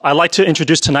I'd like to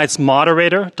introduce tonight's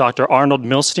moderator, Dr. Arnold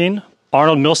Milstein.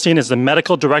 Arnold Milstein is the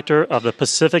Medical Director of the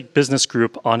Pacific Business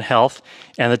Group on Health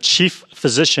and the Chief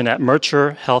Physician at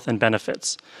Mercer Health and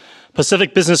Benefits.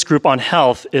 Pacific Business Group on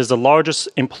Health is the largest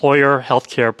employer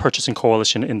healthcare purchasing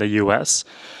coalition in the U.S.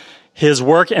 His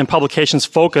work and publications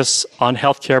focus on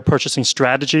healthcare purchasing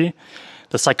strategy,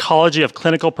 the psychology of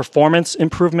clinical performance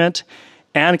improvement,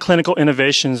 and clinical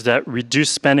innovations that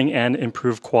reduce spending and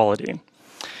improve quality.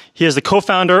 He is the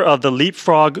co-founder of the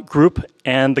Leapfrog Group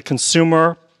and the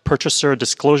Consumer Purchaser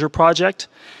Disclosure Project.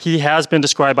 He has been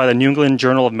described by the New England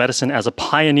Journal of Medicine as a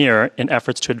pioneer in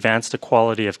efforts to advance the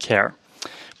quality of care.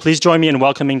 Please join me in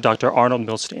welcoming Dr. Arnold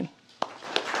Milstein.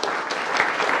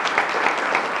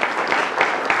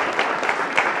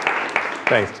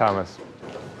 Thanks, Thomas.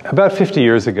 About 50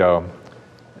 years ago,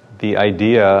 the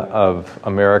idea of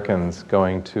Americans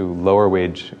going to lower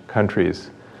wage countries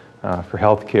for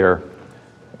health care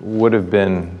would have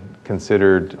been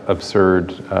considered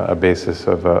absurd, a basis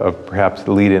of perhaps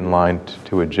the lead-in line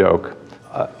to a joke.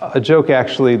 A joke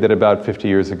actually that about 50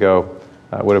 years ago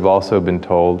would have also been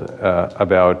told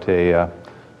about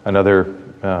another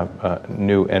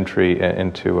new entry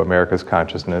into America's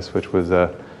consciousness, which was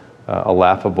a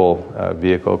laughable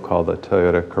vehicle called the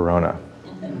Toyota Corona.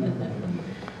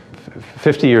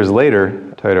 50 years later,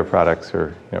 Toyota products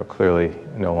are clearly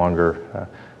no longer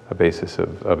a basis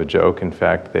of a joke. In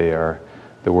fact, the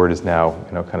word is now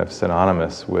kind of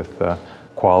synonymous with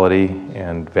quality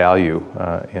and value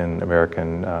in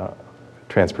American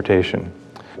transportation.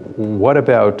 What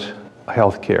about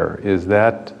healthcare? Is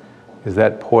that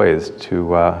poised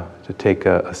to take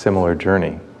a similar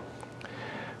journey?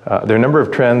 There are a number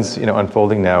of trends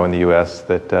unfolding now in the U.S.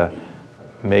 that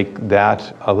make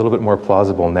that a little bit more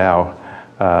plausible now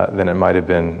than it might have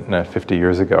been 50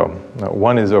 years ago.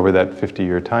 One is, over that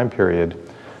 50-year time period,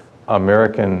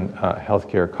 American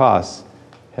healthcare costs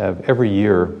have every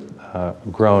year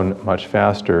grown much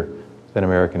faster than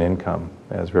American income,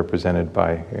 as represented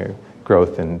by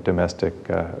growth in domestic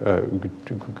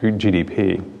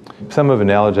GDP. Some have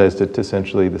analogized it to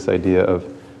essentially this idea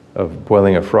of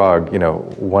boiling a frog,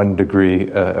 1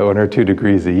 or 2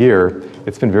 degrees a year.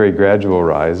 It's been very gradual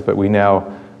rise, but we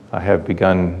now have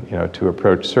begun, to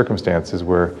approach circumstances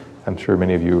where I'm sure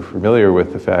many of you are familiar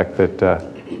with the fact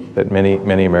that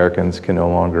many Americans can no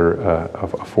longer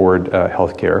afford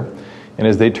health care. And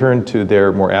as they turn to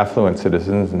their more affluent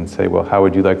citizens and say, well, how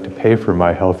would you like to pay for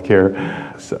my health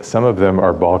care? Some of them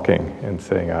are balking and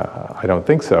saying, I don't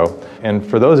think so. And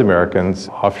for those Americans,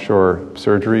 offshore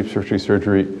surgery,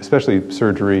 especially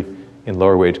surgery in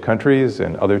lower wage countries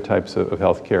and other types of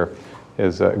health care,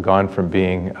 has gone from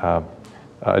being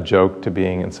a joke to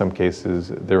being, in some cases,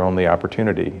 their only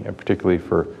opportunity, and particularly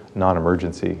for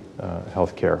non-emergency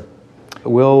health care.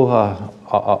 Will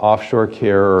offshore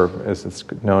care, or as it's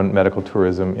known, medical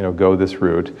tourism, go this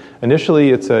route? Initially,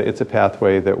 it's a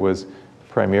pathway that was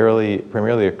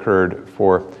primarily occurred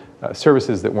for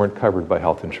services that weren't covered by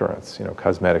health insurance.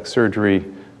 Cosmetic surgery,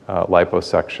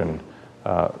 liposuction,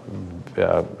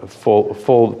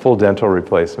 full dental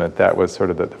replacement. That was sort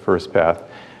of the first path.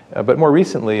 But more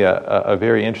recently, a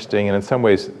very interesting and in some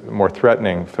ways more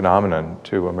threatening phenomenon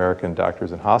to American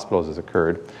doctors and hospitals has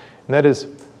occurred, and that is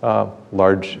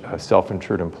large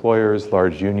self-insured employers,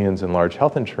 large unions, and large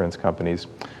health insurance companies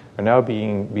are now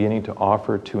beginning to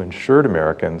offer to insured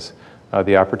Americans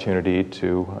the opportunity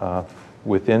to,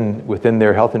 within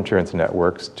their health insurance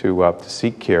networks, to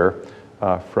seek care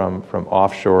from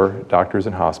offshore doctors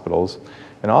and hospitals,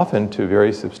 and often to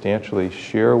very substantially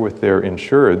share with their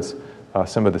insureds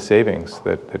some of the savings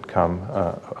that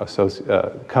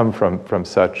come from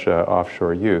such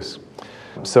offshore use.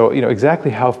 So,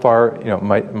 exactly how far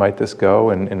might this go,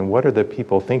 and what are the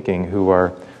people thinking who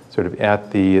are sort of at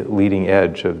the leading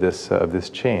edge of this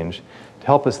change? To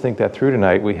help us think that through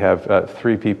tonight, we have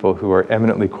 3 people who are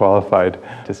eminently qualified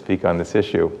to speak on this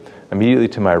issue. Immediately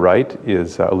to my right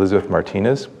is Elizabeth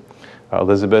Martinez.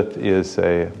 Elizabeth is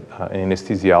an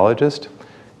anesthesiologist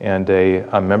and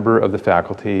a member of the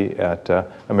faculty at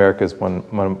America's one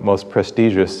most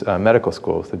prestigious medical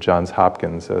schools, the Johns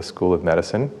Hopkins School of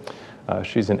Medicine.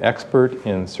 She's an expert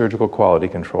in surgical quality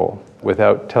control.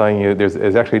 Without telling you,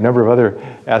 there's actually a number of other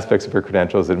aspects of her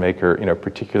credentials that make her,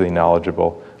 particularly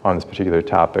knowledgeable on this particular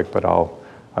topic, but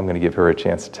I'm going to give her a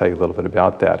chance to tell you a little bit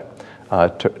about that.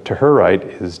 To her right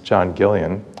is John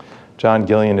Gillean. John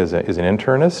Gillean is an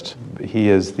internist. He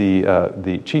is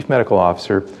the chief medical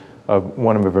officer of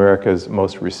one of America's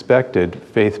most respected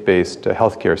faith-based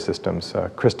healthcare systems,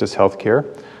 CHRISTUS Health.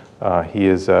 He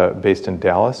is based in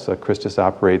Dallas. CHRISTUS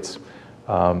operates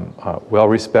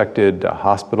well-respected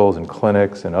hospitals and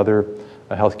clinics and other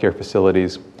healthcare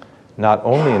facilities, not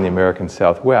only in the American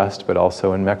Southwest, but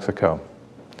also in Mexico.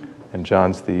 And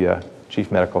John's the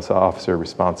chief medical officer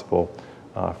responsible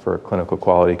for clinical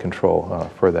quality control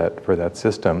for that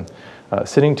system.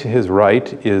 Sitting to his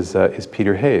right is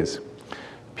Peter Hayes.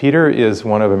 Peter is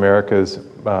one of America's,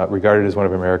 regarded as one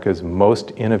of America's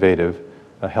most innovative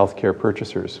healthcare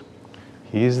purchasers.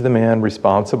 He's the man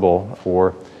responsible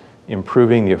for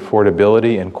improving the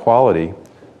affordability and quality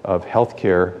of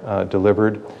healthcare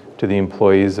delivered to the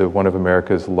employees of one of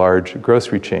America's large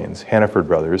grocery chains, Hannaford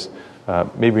Bros.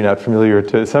 Maybe not familiar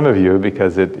to some of you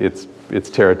because its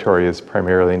territory is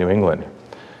primarily New England.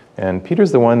 And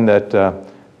Peter's the one that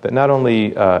not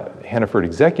only Hannaford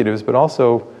executives, but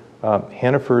also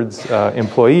Hannaford's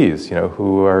employees,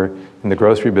 who are in the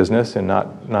grocery business and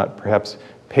not perhaps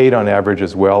paid on average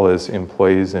as well as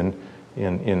employees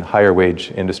in higher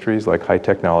wage industries like high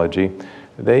technology.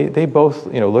 They both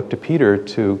look to Peter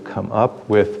to come up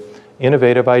with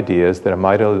innovative ideas that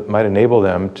might enable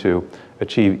them to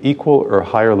achieve equal or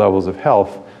higher levels of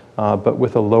health, but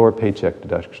with a lower paycheck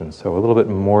deduction. So a little bit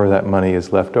more of that money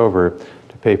is left over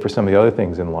to pay for some of the other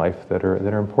things in life that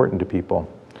are important to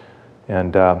people.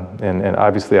 And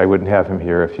obviously I wouldn't have him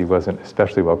here if he wasn't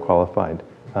especially well qualified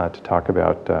to talk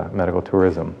about medical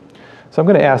tourism. So I'm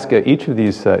going to ask each of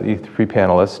these three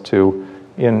panelists to,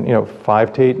 in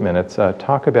 5 to 8 minutes,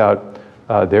 talk about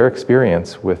their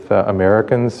experience with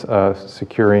Americans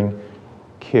securing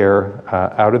care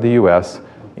out of the U.S.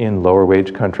 in lower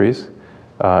wage countries,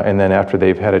 and then after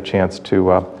they've had a chance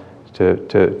to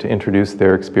introduce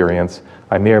their experience,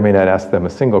 I may or may not ask them a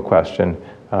single question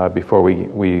before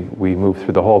we move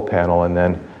through the whole panel, and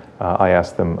then I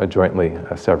ask them jointly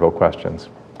several questions.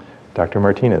 Dr.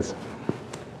 Martinez.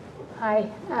 Hi.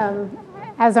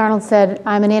 As Arnold said,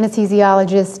 I'm an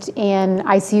anesthesiologist and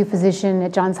ICU physician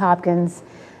at Johns Hopkins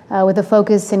with a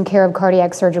focus in care of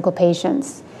cardiac surgical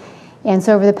patients. And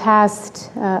so over the past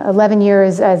 11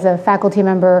 years as a faculty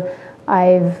member,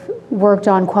 I've worked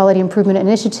on quality improvement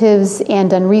initiatives and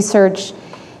done research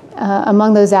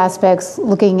among those aspects,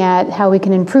 looking at how we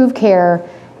can improve care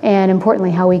and,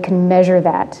 importantly, how we can measure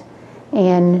that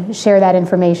and share that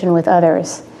information with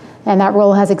others. And that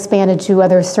role has expanded to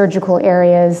other surgical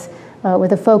areas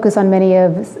with a focus on many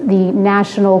of the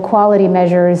national quality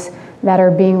measures that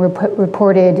are being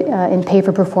reported in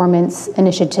pay-for-performance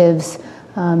initiatives,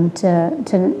 as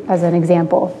an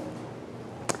example.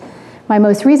 My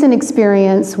most recent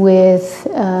experience with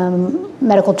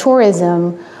medical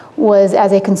tourism was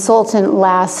as a consultant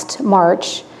last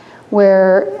March,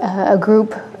 where a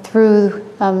group through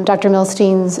Dr.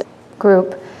 Milstein's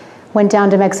group went down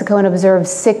to Mexico and observed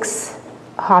 6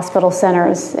 hospital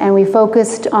centers, and we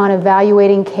focused on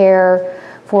evaluating care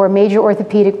for major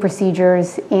orthopedic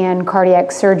procedures and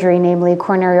cardiac surgery, namely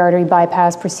coronary artery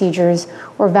bypass procedures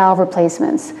or valve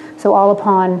replacements, so all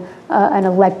upon an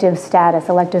elective status,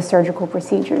 elective surgical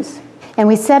procedures. And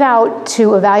we set out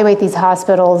to evaluate these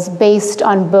hospitals based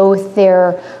on both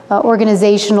their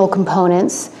organizational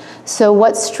components, so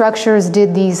what structures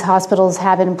did these hospitals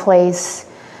have in place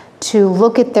to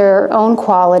look at their own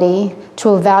quality,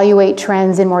 to evaluate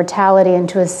trends in mortality, and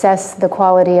to assess the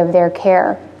quality of their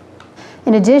care.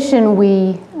 In addition,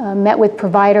 we met with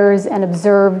providers and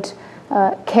observed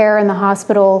care in the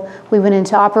hospital. We went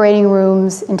into operating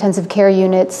rooms, intensive care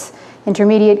units,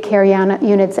 intermediate care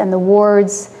units, and the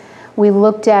wards. We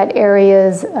looked at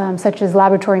areas such as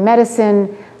laboratory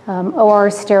medicine,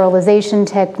 OR sterilization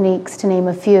techniques, to name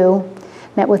a few.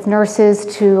 Met with nurses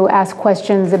to ask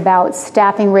questions about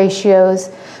staffing ratios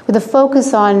with a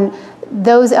focus on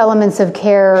those elements of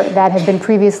care that have been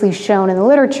previously shown in the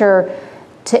literature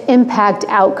to impact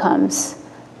outcomes.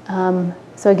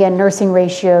 So again, nursing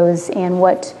ratios and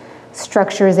what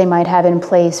structures they might have in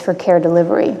place for care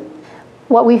delivery.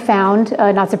 What we found,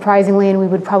 not surprisingly, and we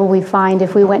would probably find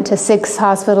if we went to 6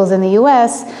 hospitals in the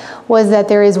US, was that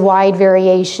there is wide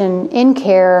variation in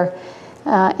care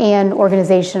and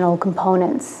organizational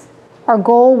components. Our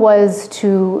goal was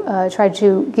to try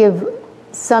to give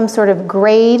some sort of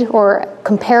grade or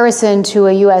comparison to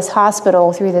a U.S.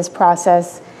 hospital through this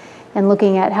process, and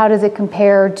looking at how does it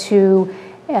compare to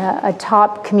a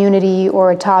top community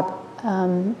or a top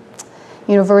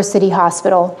university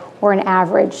hospital or an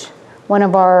average. One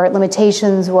of our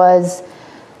limitations was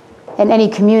in any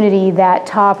community that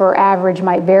top or average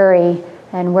might vary,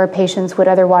 and where patients would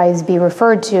otherwise be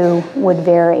referred to would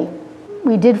vary.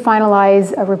 We did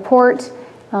finalize a report.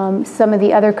 Some of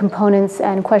the other components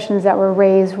and questions that were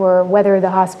raised were whether the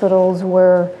hospitals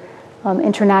were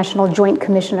International Joint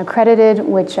Commission accredited,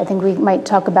 which I think we might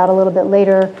talk about a little bit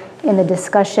later in the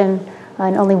discussion,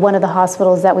 And only one of the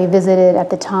hospitals that we visited at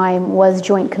the time was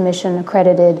Joint Commission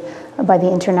accredited by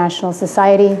the International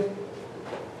Society.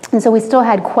 And so we still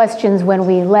had questions when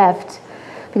we left,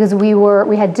 because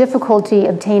we had difficulty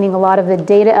obtaining a lot of the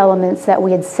data elements that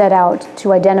we had set out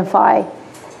to identify.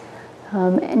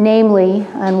 Namely,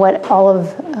 and what all of,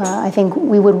 I think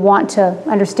we would want to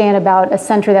understand about a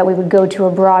center that we would go to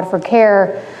abroad for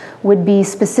care would be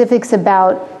specifics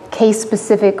about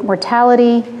case-specific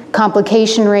mortality,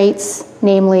 complication rates,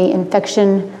 namely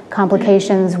infection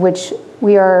complications, which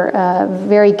we are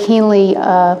very keenly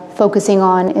focusing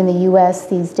on in the US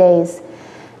these days.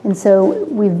 And so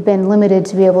we've been limited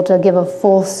to be able to give a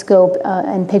full scope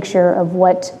and picture of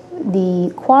what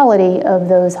the quality of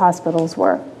those hospitals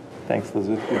were. Thanks,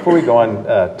 Elizabeth. Before we go on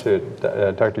to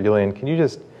Dr. Gillean, can you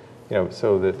just,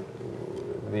 so that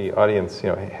the audience,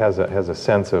 has a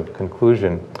sense of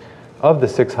conclusion, of the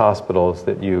 6 hospitals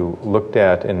that you looked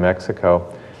at in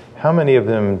Mexico, how many of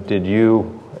them did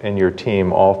you and your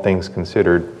team, all things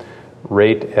considered,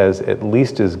 rate as at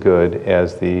least as good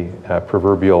as the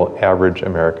proverbial average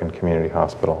American community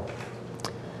hospital?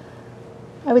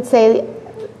 I would say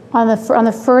on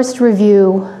the first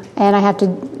review, and I have to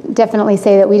definitely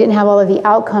say that we didn't have all of the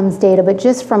outcomes data, but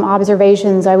just from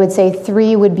observations, I would say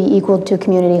 3 would be equal to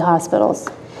community hospitals.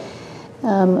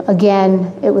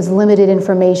 Again, it was limited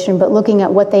information, but looking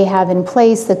at what they have in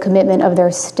place, the commitment of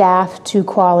their staff to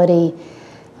quality,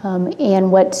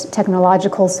 and what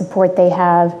technological support they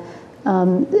have.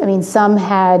 Some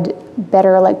had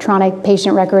better electronic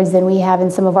patient records than we have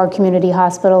in some of our community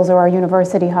hospitals or our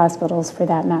university hospitals for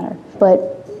that matter.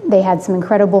 But they had some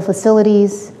incredible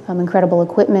facilities, incredible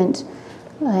equipment,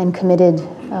 and committed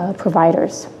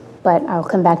providers. But I'll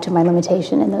come back to my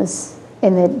limitation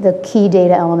in the key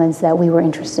data elements that we were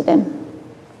interested in.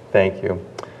 Thank you.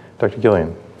 Dr.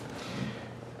 Gillean.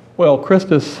 Well,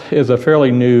 CHRISTUS is a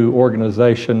fairly new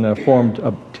organization formed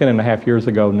 10 and a half years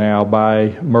ago now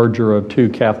by merger of 2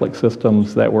 Catholic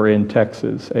systems that were in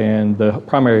Texas. And the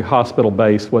primary hospital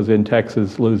base was in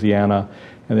Texas, Louisiana,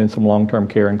 and then some long-term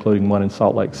care, including one in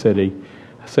Salt Lake City.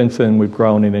 Since then, we've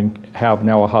grown and have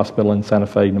now a hospital in Santa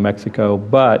Fe, New Mexico.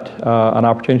 But an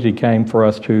opportunity came for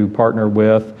us to partner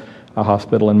with a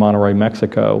hospital in Monterrey,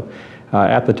 Mexico.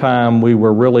 At the time, we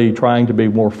were really trying to be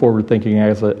more forward-thinking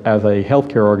as a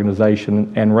healthcare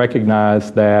organization and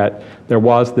recognize that there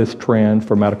was this trend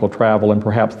for medical travel, and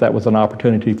perhaps that was an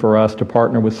opportunity for us to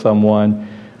partner with someone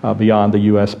beyond the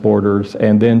U.S. borders,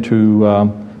 and then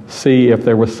to see if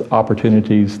there was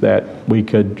opportunities that we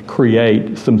could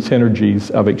create some synergies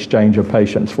of exchange of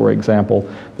patients, for example,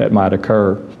 that might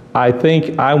occur. I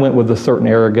think I went with a certain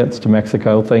arrogance to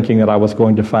Mexico, thinking that I was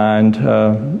going to find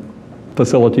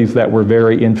facilities that were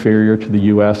very inferior to the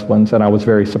U.S. ones, and I was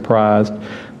very surprised.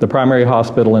 The primary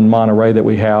hospital in Monterrey that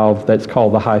we have, that's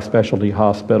called the High Specialty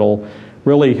Hospital,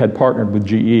 really had partnered with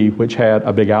GE, which had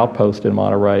a big outpost in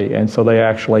Monterrey, and so they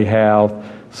actually have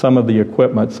some of the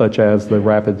equipment, such as the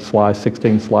rapid slice,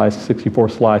 16 slice, 64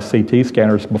 slice CT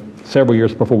scanners, several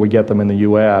years before we get them in the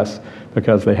U.S.,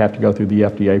 because they have to go through the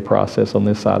FDA process on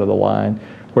this side of the line,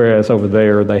 whereas over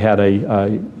there they had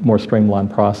a more streamlined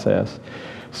process.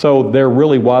 So there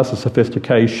really was a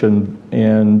sophistication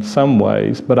in some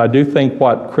ways, but I do think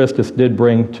what CHRISTUS did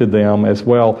bring to them as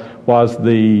well was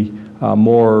the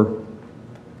more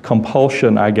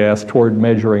compulsion, I guess, toward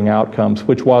measuring outcomes,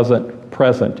 which wasn't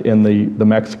present in the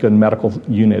Mexican medical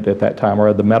unit at that time,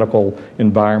 or the medical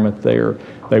environment there.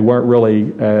 They weren't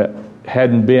really,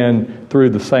 hadn't been through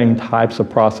the same types of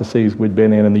processes we'd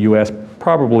been in the U.S.,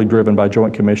 probably driven by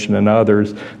Joint Commission and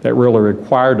others, that really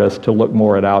required us to look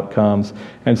more at outcomes.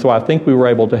 And so I think we were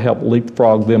able to help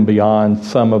leapfrog them beyond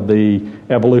some of the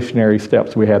evolutionary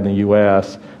steps we had in the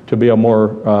U.S. to be a more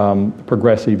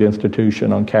progressive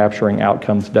institution on capturing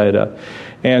outcomes data.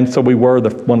 And so we were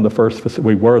the first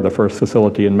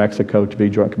facility in Mexico to be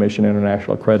Joint Commission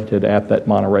International accredited at that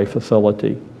Monterrey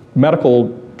facility.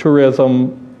 Medical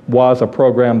tourism was a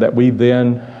program that we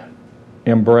then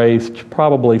embraced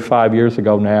probably 5 years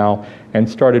ago now, and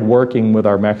started working with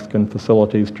our Mexican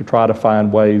facilities to try to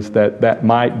find ways that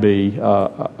might be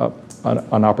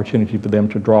an opportunity for them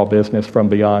to draw business from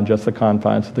beyond just the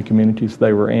confines of the communities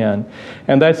they were in.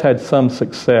 And that's had some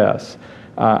success.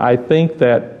 I think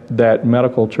that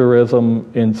medical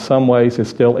tourism in some ways is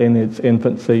still in its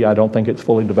infancy. I don't think it's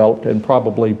fully developed, and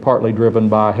probably partly driven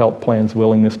by health plans'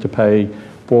 willingness to pay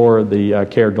for the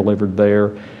care delivered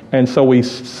there. And so we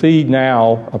see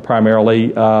now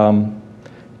primarily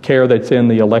care that's in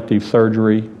the elective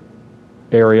surgery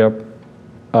area.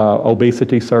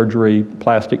 Obesity surgery,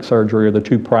 plastic surgery are the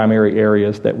 2 primary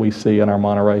areas that we see in our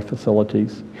Monterrey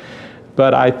facilities.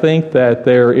 But I think that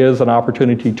there is an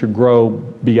opportunity to grow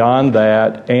beyond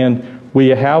that, and we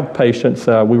have patients,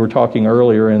 we were talking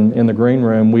earlier in the green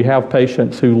room, we have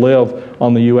patients who live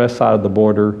on the U.S. side of the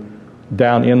border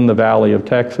down in the Valley of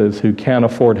Texas who can't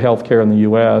afford health care in the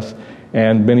U.S.,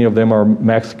 and many of them are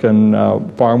Mexican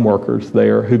farm workers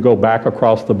there who go back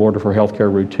across the border for health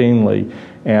care routinely,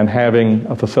 and having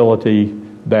a facility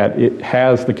that it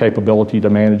has the capability to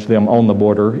manage them on the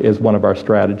border is one of our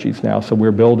strategies now. So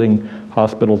we're building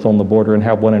hospitals on the border and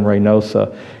have one in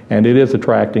Reynosa, and it is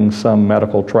attracting some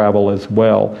medical travel as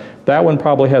well. That one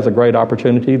probably has a great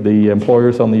opportunity. The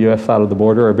employers on the U.S. side of the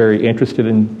border are very interested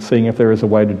in seeing if there is a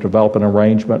way to develop an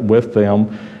arrangement with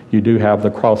them. You do have the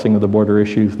crossing of the border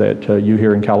issues that you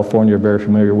here in California are very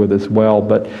familiar with as well,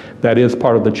 but that is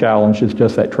part of the challenge, is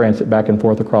just that transit back and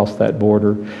forth across that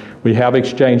border. We have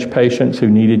exchanged patients who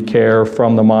needed care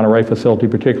from the Monterey facility,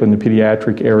 particularly in the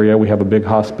pediatric area. We have a big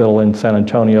hospital in San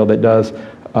Antonio that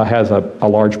has a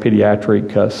large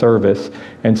pediatric service,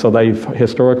 and so they've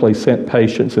historically sent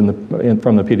patients from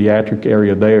the pediatric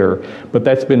area there, but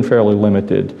that's been fairly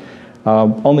limited.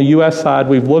 On the U.S. side,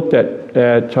 we've looked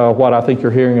at what I think you're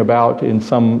hearing about in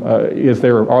some,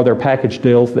 are there package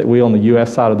deals that we on the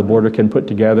U.S. side of the border can put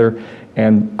together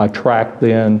and attract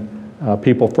then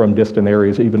people from distant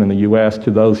areas, even in the U.S., to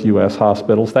those U.S.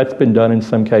 hospitals. That's been done in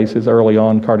some cases early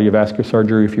on. Cardiovascular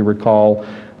surgery, if you recall,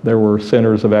 there were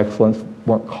centers of excellence,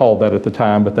 weren't called that at the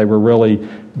time, but they were really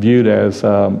viewed as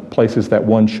places that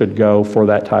one should go for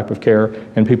that type of care,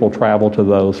 and people travel to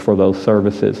those for those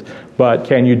services. But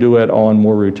can you do it on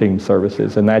more routine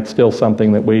services? And that's still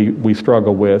something that we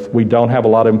struggle with. We don't have a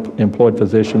lot of employed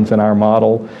physicians in our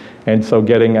model, and so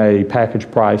getting a package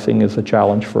pricing is a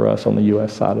challenge for us on the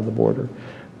U.S. side of the border.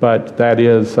 But that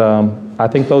is, I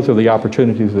think those are the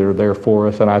opportunities that are there for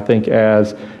us, and I think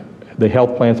as the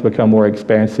health plans become more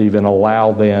expansive and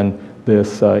allow then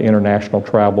this international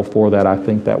travel for that, I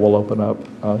think that will open up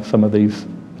some of these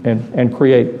and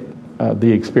create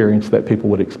the experience that people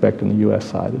would expect in the U.S.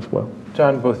 side as well.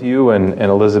 John, both you and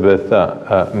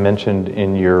Elizabeth mentioned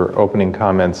in your opening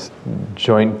comments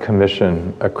Joint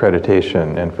Commission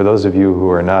accreditation, and for those of you who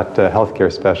are not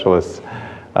healthcare specialists,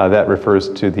 that refers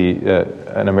to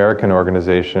an American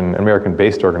organization,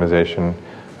 American-based organization,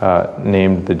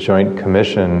 named the Joint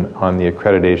Commission on the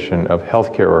Accreditation of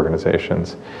Healthcare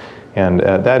Organizations. And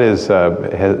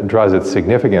that draws its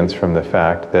significance from the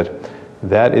fact that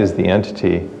that is the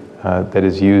entity that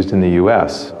is used in the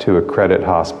U.S. to accredit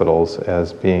hospitals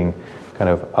as being kind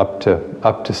of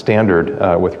up to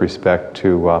standard with respect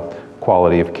to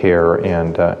quality of care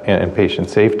and patient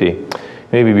safety.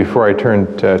 Maybe before I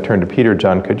turn to Peter,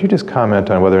 John, could you just comment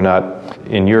on whether or not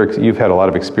you've had a lot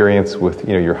of experience with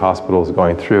your hospitals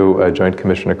going through a Joint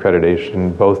Commission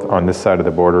accreditation, both on this side of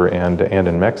the border and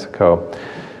in Mexico.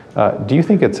 Do you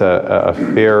think it's a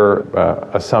fair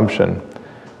assumption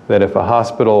that if a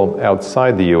hospital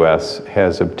outside the U.S.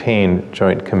 has obtained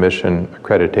Joint Commission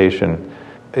accreditation,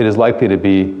 it is likely to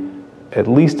be at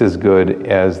least as good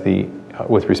as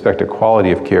with respect to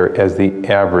quality of care, as the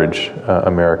average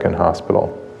American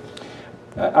hospital?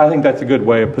 I think that's a good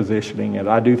way of positioning it.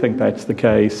 I do think that's the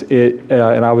case.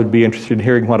 And I would be interested in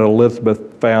hearing what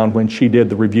Elizabeth found when she did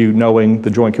the review, knowing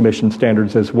the Joint Commission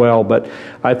standards as well. But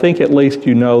I think at least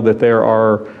you know that there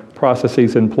are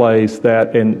processes in place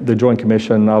that, and the Joint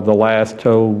Commission of the last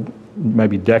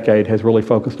maybe decade has really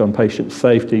focused on patient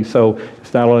safety. So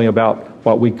it's not only about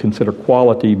what we consider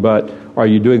quality, but are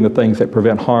you doing the things that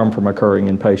prevent harm from occurring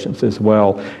in patients as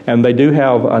well? And they do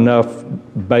have enough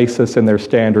basis in their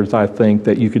standards, I think,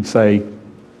 that you could say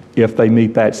if they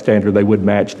meet that standard, they would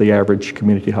match the average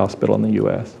community hospital in the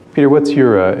U.S. Peter, what's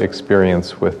your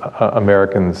experience with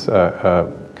Americans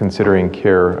considering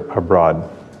care abroad?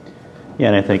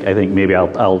 Yeah, and I think maybe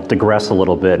I'll digress a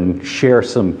little bit and share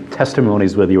some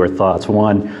testimonies with you or thoughts.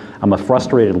 One, I'm a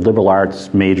frustrated liberal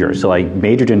arts major, so I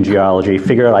majored in geology,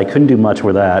 figured out I couldn't do much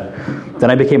with that.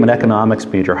 Then I became an economics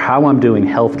major. How I'm doing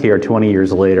healthcare 20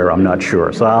 years later, I'm not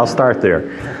sure. So I'll start there.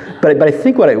 But I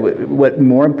think what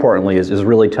more importantly is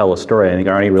really tell a story. I think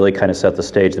Arnie really kind of set the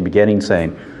stage at the beginning,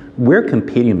 saying we're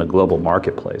competing in the global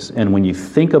marketplace. And when you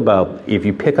think about, if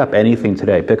you pick up anything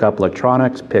today, pick up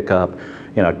electronics, pick up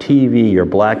TV, your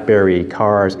BlackBerry,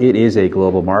 cars, it is a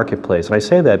global marketplace. And I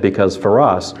say that because for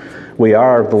us, we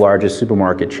are the largest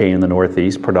supermarket chain in the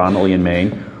Northeast, predominantly in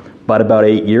Maine. But about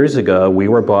 8 years ago, we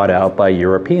were bought out by a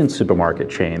European supermarket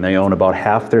chain. They own about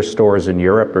half their stores in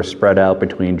Europe. They're spread out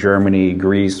between Germany,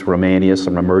 Greece, Romania,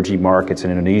 some emerging markets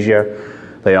in Indonesia.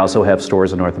 They also have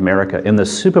stores in North America. And the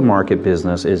supermarket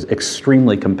business is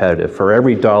extremely competitive. For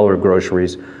every dollar of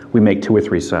groceries, we make 2 or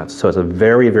 3 cents. So it's a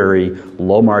very, very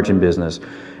low margin business.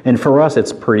 And for us,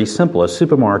 it's pretty simple. A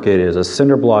supermarket is a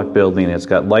cinder block building. It's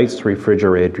got lights,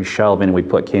 refrigerator, shelving, and we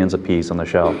put cans of peas on the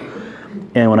shelf.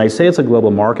 And when I say it's a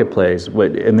global marketplace,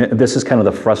 and this is kind of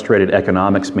the frustrated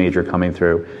economics major coming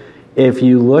through, if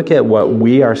you look at what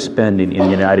we are spending in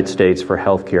the United States for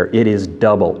healthcare, it is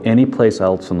double any place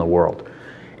else in the world.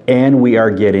 And we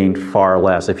are getting far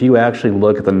less. If you actually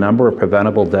look at the number of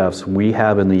preventable deaths we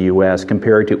have in the US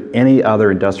compared to any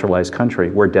other industrialized country,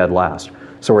 we're dead last.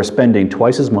 So we're spending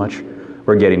twice as much,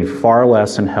 we're getting far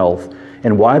less in health.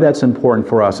 And why that's important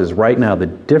for us is right now the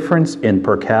difference in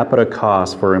per capita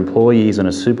cost for employees in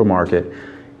a supermarket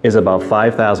is about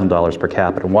 $5,000 per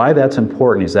capita. Why that's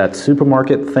important is that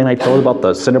supermarket thing I told you about,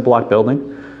 the cinder block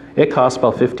building, it costs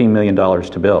about $15 million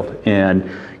to build. And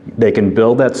they can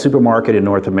build that supermarket in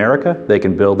North America, they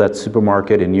can build that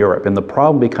supermarket in Europe. And the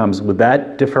problem becomes with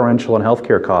that differential in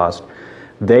healthcare cost,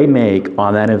 they make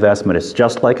on that investment, it's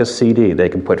just like a CD. They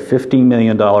can put $15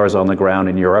 million on the ground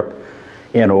in Europe,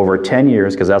 and over 10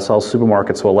 years, because that's all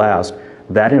supermarkets will last,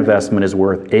 that investment is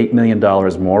worth $8 million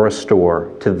more a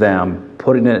store to them,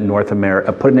 putting it in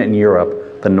putting it in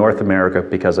Europe than North America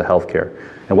because of healthcare.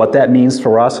 And what that means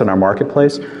for us in our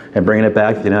marketplace, and bringing it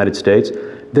back to the United States,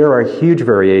 there are huge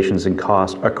variations in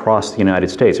cost across the United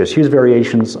States. There's huge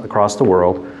variations across the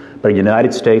world, but in the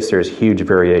United States, there's huge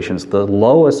variations. The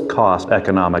lowest cost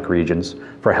economic regions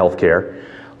for healthcare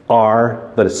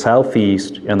are the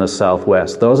Southeast and the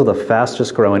Southwest. Those are the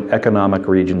fastest growing economic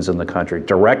regions in the country.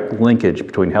 Direct linkage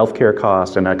between healthcare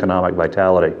cost and economic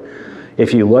vitality.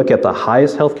 If you look at the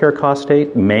highest healthcare cost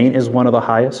state, Maine is one of the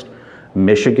highest.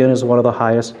 Michigan is one of the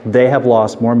highest. They have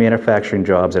lost more manufacturing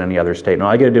jobs than any other state. Now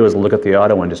all you got to do is look at the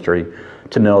auto industry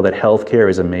to know that healthcare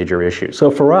is a major issue.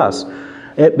 So for us,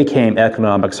 it became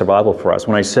economic survival for us.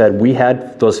 When I said we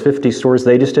had those 50 stores,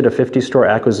 they just did a 50-store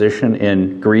acquisition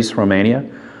in Greece, Romania.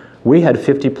 We had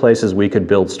 50 places we could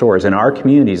build stores. In our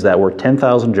communities, that were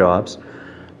 10,000 jobs,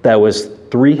 that was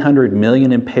 $300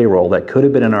 million in payroll that could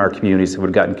have been in our communities if we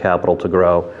had gotten capital to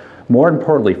grow. More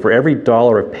importantly, for every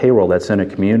dollar of payroll that's in a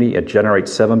community, it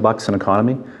generates $7 in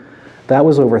economy. That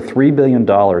was over $3 billion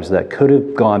that could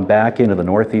have gone back into the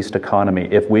Northeast economy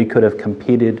if we could have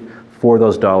competed for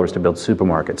those dollars to build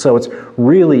supermarkets. So it's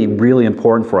really, really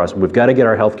important for us. We've got to get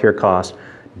our healthcare costs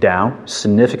down,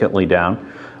 significantly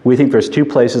down. We think there's two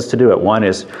places to do it. One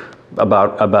is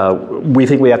we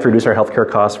think we have to reduce our healthcare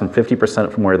costs from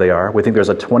 50% from where they are. We think there's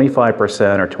a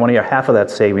 25% or 20 or half of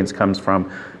that savings comes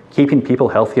from keeping people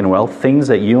healthy and well. Things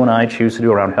that you and I choose to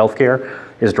do around healthcare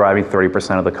is driving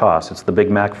 30% of the cost. It's the Big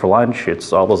Mac for lunch.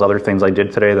 It's all those other things I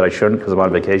did today that I shouldn't because I'm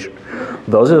on vacation.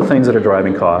 Those are the things that are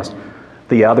driving cost.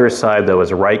 The other side, though,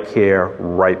 is right care,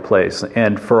 right place.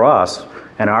 And for us,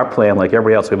 and our plan, like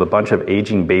everybody else, we have a bunch of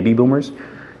aging baby boomers.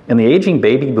 And the aging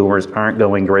baby boomers aren't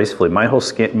going gracefully. My whole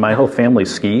family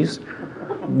skis.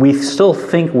 We still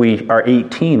think we are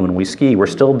 18 when we ski. We're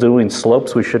still doing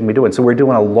slopes we shouldn't be doing. So we're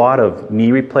doing a lot of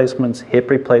knee replacements, hip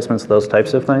replacements, those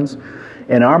types of things.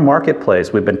 In our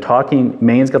marketplace, we've been talking,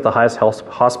 Maine's got the highest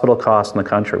hospital costs in the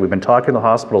country. We've been talking to the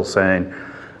hospitals saying,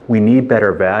 we need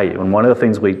better value. And one of the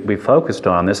things we focused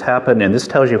on, this happened, and this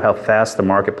tells you how fast the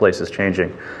marketplace is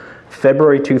changing.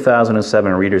 February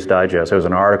 2007, Reader's Digest, there was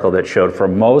an article that showed for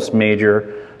most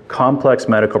major complex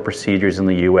medical procedures in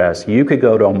the US, you could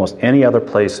go to almost any other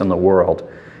place in the world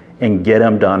and get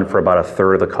them done for about a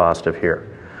third of the cost of here.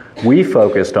 We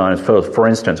focused on, for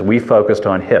instance, we focused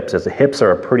on hips, as the hips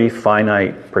are a pretty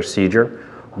finite procedure,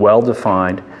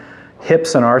 well-defined.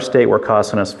 Hips in our state were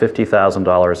costing us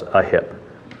 $50,000 a hip,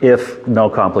 if no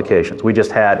complications. We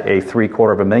just had a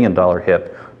 $750,000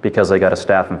 hip because they got a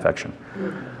staph infection.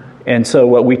 And so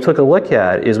what we took a look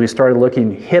at is we started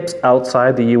looking, hips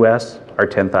outside the US are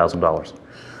 $10,000.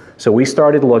 So we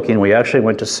started looking, we actually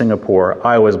went to Singapore.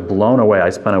 I was blown away.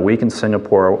 I spent a week in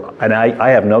Singapore, and I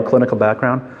have no clinical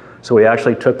background. So we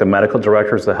actually took the medical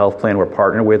directors of the health plan we're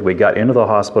partnered with. We got into the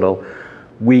hospital.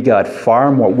 We got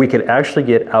far more, we could actually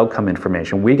get outcome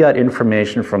information. We got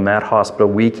information from that hospital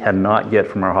we cannot get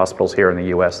from our hospitals here in the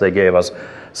US. They gave us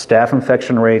staph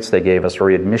infection rates, they gave us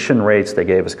readmission rates, they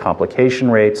gave us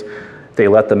complication rates. They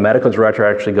let the medical director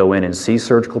actually go in and see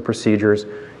surgical procedures.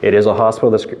 It is a hospital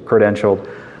that's credentialed.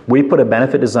 We put a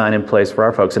benefit design in place for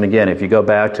our folks. And again, if you go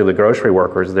back to the grocery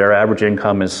workers, their average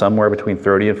income is somewhere between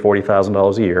 $30,000 and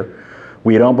 $40,000 a year.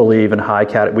 We don't believe in high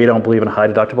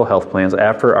deductible health plans.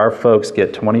 After our folks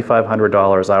get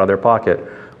 $2,500 out of their pocket,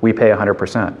 we pay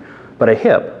 100%. But a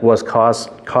hip was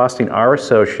costing our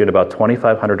associate about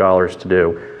 $2,500 to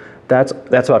do. That's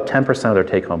about 10% of their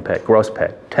take-home pay, gross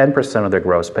pay. 10% of their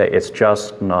gross pay. It's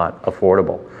just not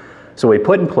affordable. So what we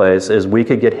put in place is we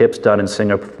could get hips done in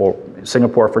Singapore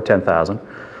for $10,000.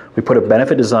 We put a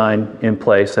benefit design in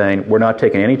place saying we're not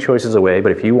taking any choices away,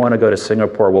 but if you want to go to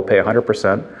Singapore, we'll pay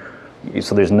 100%.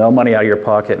 So there's no money out of your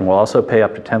pocket, and we'll also pay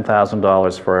up to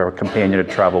 $10,000 for a companion to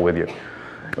travel with you.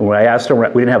 And when I asked them,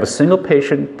 we didn't have a single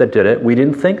patient that did it. We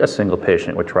didn't think a single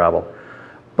patient would travel.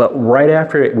 But right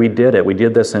after we did it, we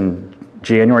did this in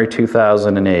January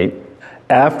 2008,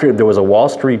 after there was a Wall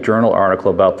Street Journal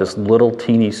article about this little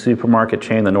teeny supermarket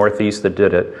chain in the Northeast that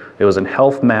did it. It was in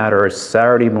Health Matters,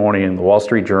 Saturday morning in the Wall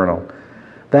Street Journal.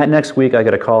 That next week, I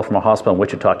got a call from a hospital in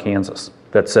Wichita, Kansas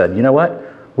that said, you know what?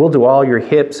 We'll do all your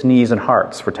hips, knees, and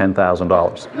hearts for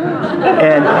 $10,000.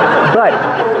 But,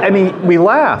 I mean, we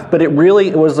laugh, but it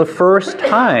was the first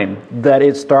time that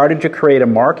it started to create a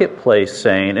marketplace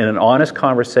saying, in an honest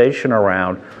conversation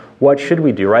around, what should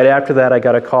we do? Right after that, I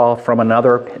got a call from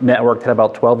another network that had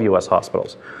about 12 U.S.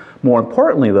 hospitals. More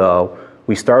importantly, though,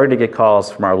 we started to get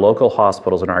calls from our local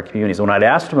hospitals in our communities. When I'd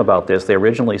asked them about this, they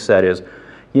originally said is,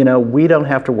 you know, we don't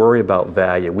have to worry about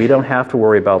value. We don't have to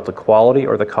worry about the quality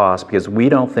or the cost because we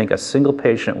don't think a single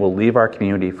patient will leave our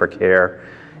community for care,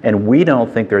 and we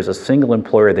don't think there's a single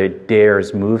employer that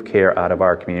dares move care out of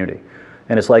our community.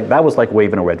 And it's like, that was like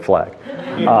waving a red flag.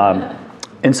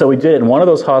 And so we did, and one of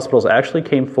those hospitals actually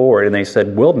came forward and they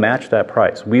said, we'll match that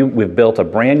price. We've built a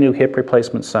brand new hip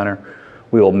replacement center.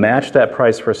 We will match that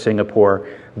price for Singapore.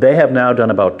 They have now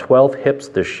done about 12 hips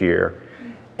this year.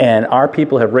 And our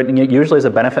people have written, usually as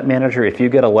a benefit manager, if you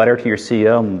get a letter to your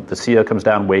CEO and the CEO comes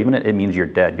down waving it, it means you're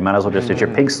dead. You might as well just, it's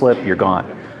your pig slip, you're gone.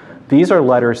 These are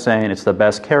letters saying it's the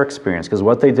best care experience, because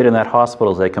what they did in that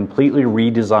hospital is they completely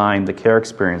redesigned the care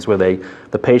experience where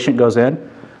the patient goes in,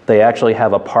 they actually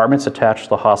have apartments attached to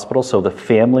the hospital, so the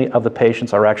family of the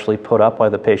patients are actually put up by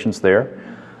the patients there.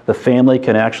 The family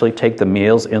can actually take the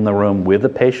meals in the room with the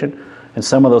patient. And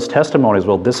some of those testimonies,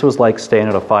 well, this was like staying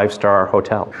at a 5-star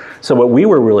hotel. So what we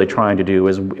were really trying to do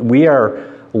is we are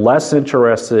less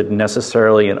interested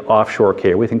necessarily in offshore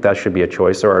care. We think that should be a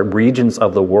choice. There are regions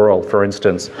of the world, for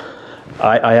instance,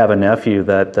 I have a nephew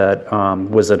that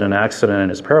was in an accident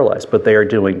and is paralyzed, but they are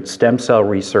doing stem cell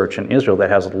research in Israel that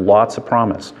has lots of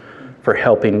promise for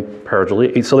helping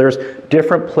paraplegics. So there's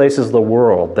different places in the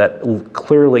world that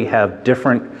clearly have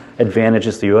different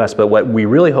advantages to the U.S., but what we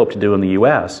really hope to do in the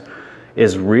U.S.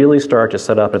 is really start to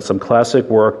set up, and some classic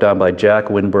work done by Jack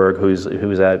Winberg, who's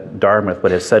at Dartmouth,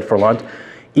 but has said for a long time,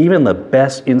 even the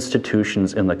best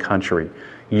institutions in the country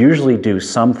usually do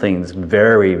some things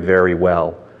very, very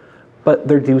well, but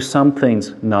they do some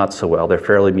things not so well. They're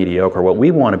fairly mediocre. What we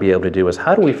want to be able to do is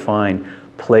how do we find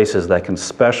places that can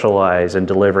specialize in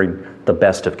delivering the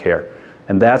best of care?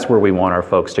 And that's where we want our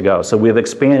folks to go. So we've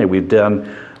expanded. We've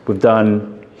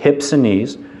done hips and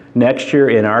knees. Next year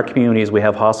in our communities, we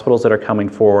have hospitals that are coming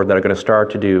forward that are going to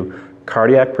start to do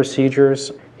cardiac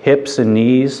procedures, hips and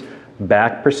knees,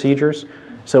 back procedures.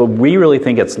 So we really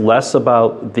think it's less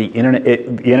about the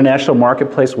international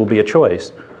marketplace will be a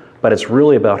choice, but it's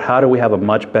really about how do we have a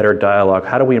much better dialogue,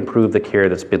 how do we improve the care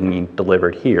that's being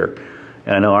delivered here.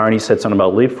 And I know Arnie said something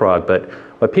about leapfrog, but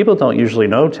what people don't usually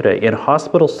know today, in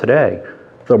hospitals today,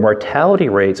 the mortality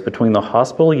rates between the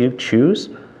hospital you choose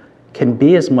can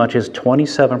be as much as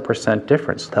 27%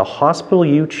 difference. The hospital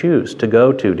you choose to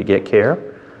go to get care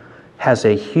has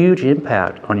a huge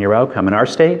impact on your outcome. In our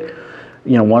state,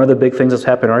 you know, one of the big things that's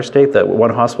happened in our state that one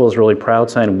hospital is really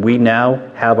proud saying, we now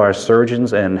have our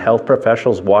surgeons and health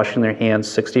professionals washing their hands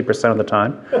 60% of the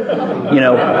time. You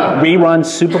know, we run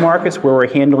supermarkets where we're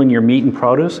handling your meat and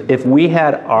produce. If we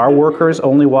had our workers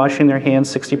only washing their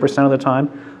hands 60% of the time,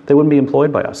 they wouldn't be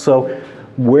employed by us. So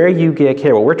where you get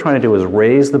care, what we're trying to do is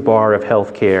raise the bar of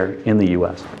health care in the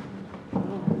U.S.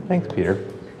 Thanks, Peter.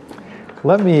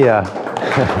 Let me...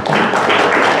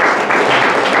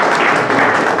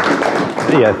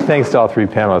 Yeah, thanks to all three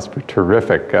panelists for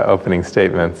terrific opening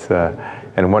statements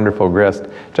and wonderful grist.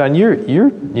 John,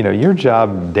 your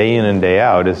job day in and day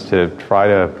out is to try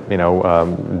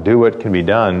to do what can be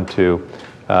done to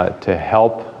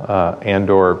help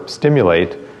and/or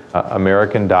stimulate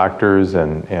American doctors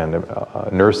and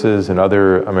nurses and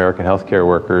other American healthcare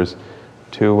workers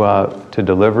to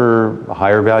deliver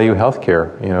higher value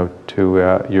healthcare, to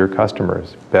your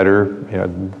customers, better,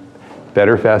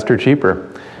 faster, cheaper.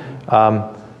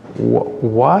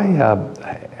 Why?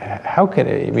 How can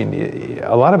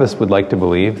a lot of us would like to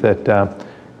believe that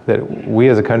we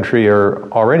as a country are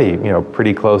already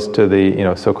pretty close to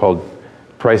the so-called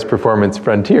price performance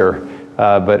frontier.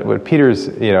 But what Peter's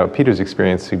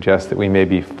experience suggests that we may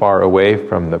be far away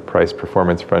from the price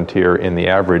performance frontier in the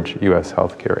average U.S.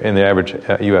 healthcare, in the average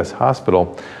U.S.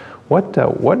 hospital.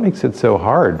 What makes it so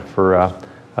hard for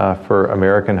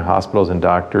American hospitals and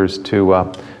doctors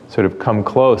to sort of come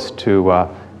close to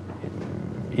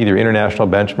either international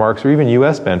benchmarks or even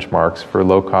U.S. benchmarks for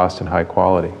low cost and high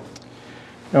quality?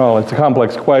 Well, it's a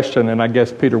complex question, and I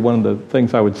guess, Peter, one of the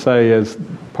things I would say is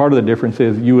part of the difference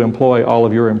is you employ all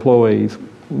of your employees.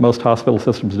 Most hospital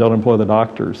systems don't employ the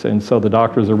doctors, and so the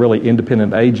doctors are really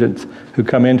independent agents who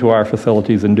come into our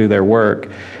facilities and do their work.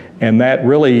 And that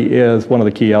really is one of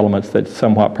the key elements that's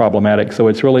somewhat problematic. So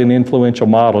it's really an influential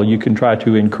model. You can try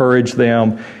to encourage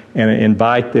them and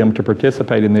invite them to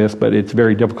participate in this, but it's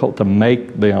very difficult to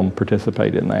make them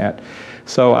participate in that.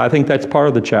 So I think that's part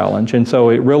of the challenge. And so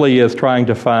it really is trying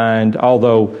to find,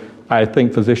 although I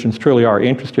think physicians truly are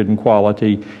interested in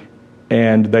quality,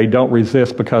 and they don't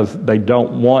resist because they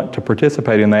don't want to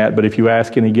participate in that. But if you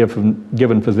ask any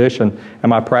given physician,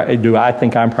 do I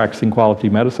think I'm practicing quality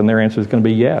medicine, their answer is going to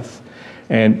be yes.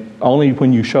 And only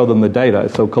when you show them the data.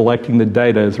 So collecting the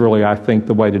data is really, I think,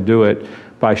 the way to do it,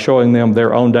 by showing them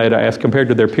their own data as compared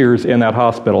to their peers in that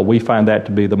hospital. We find that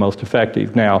to be the most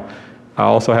effective. Now, I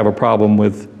also have a problem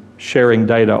with sharing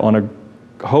data on a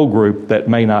whole group that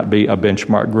may not be a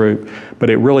benchmark group, but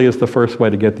it really is the first way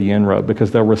to get the inroad,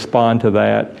 because they'll respond to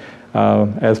that.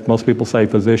 As most people say,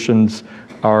 physicians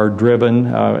are driven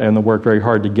and they work very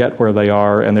hard to get where they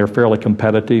are, and they're fairly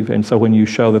competitive. And so when you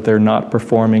show that they're not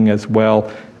performing as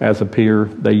well as a peer,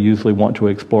 they usually want to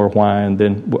explore why and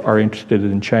then are interested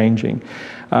in changing.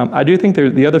 I do think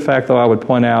the other fact, though, I would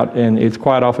point out, and it's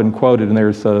quite often quoted, and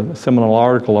there's a seminal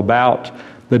article about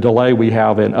the delay we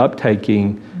have in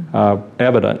uptaking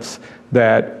evidence,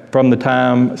 that from the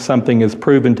time something is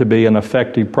proven to be an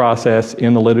effective process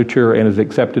in the literature and is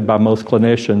accepted by most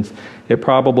clinicians, it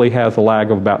probably has a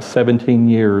lag of about 17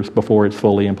 years before it's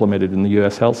fully implemented in the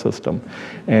U.S. health system.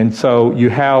 And so you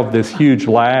have this huge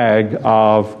lag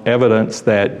of evidence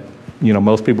that,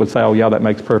 most people would say, oh yeah, that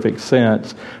makes perfect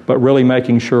sense, but really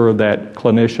making sure that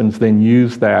clinicians then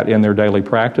use that in their daily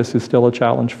practice is still a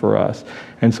challenge for us.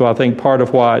 And so I think part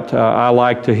of what I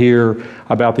like to hear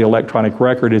about the electronic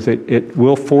record is it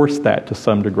will force that to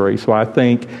some degree. So I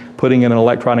think putting in an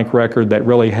electronic record that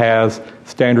really has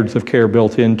standards of care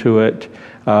built into it,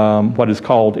 what is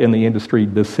called in the industry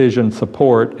decision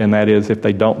support, and that is if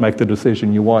they don't make the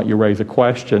decision you want, you raise a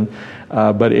question.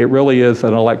 But it really is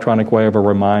an electronic way of a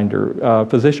reminder.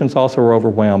 Physicians also are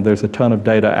overwhelmed. There's a ton of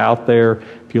data out there.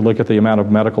 If you look at the amount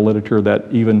of medical literature that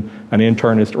even an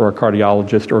internist or a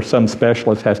cardiologist or some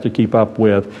specialist has to keep up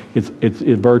with, it's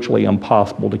virtually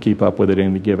impossible to keep up with it in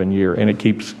any given year, and it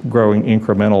keeps growing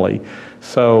incrementally.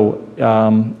 So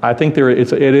I think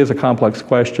it is a complex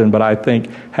question, but I think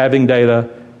having data,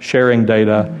 sharing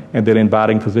data, and then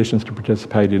inviting physicians to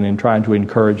participate in and trying to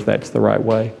encourage that's the right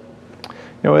way.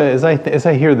 As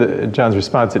I hear John's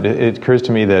response, it occurs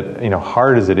to me that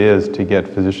hard as it is to get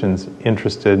physicians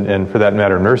interested, and for that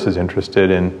matter, nurses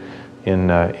interested in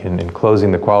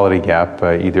closing the quality gap,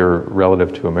 either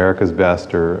relative to America's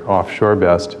best or offshore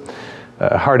best,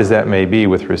 hard as that may be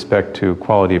with respect to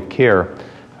quality of care,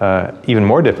 even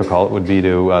more difficult would be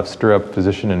to stir up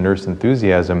physician and nurse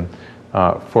enthusiasm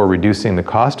for reducing the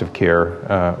cost of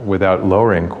care without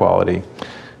lowering quality.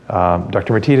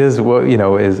 Dr. Martinez,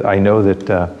 I know that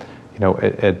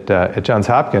at Johns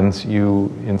Hopkins,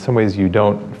 in some ways you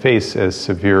don't face as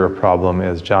severe a problem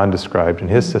as John described in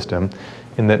his system,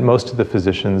 in that most of the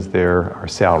physicians there are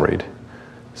salaried.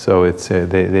 So it's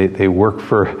they work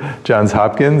for Johns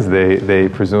Hopkins. They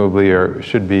presumably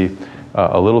should be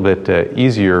a little bit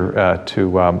easier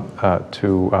to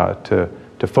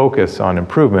focus on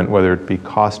improvement, whether it be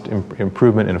cost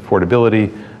improvement in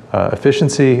affordability,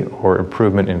 efficiency, or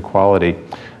improvement in quality.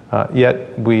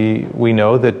 Yet we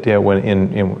know that when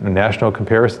in national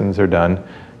comparisons are done,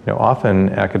 often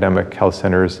academic health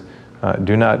centers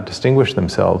do not distinguish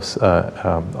themselves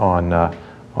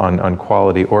on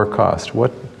quality or cost.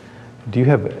 Do you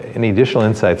have any additional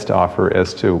insights to offer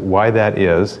as to why that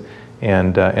is,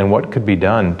 and what could be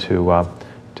done to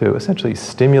essentially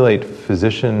stimulate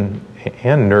physician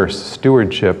and nurse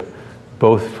stewardship,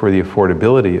 both for the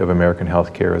affordability of American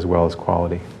healthcare as well as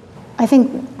quality? I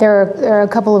think there are a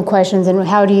couple of questions, and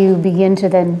how do you begin to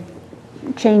then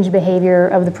change behavior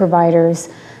of the providers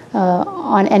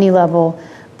on any level?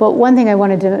 But one thing I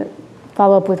wanted to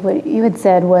follow up with what you had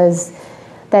said was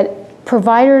that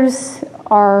providers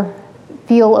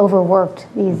feel overworked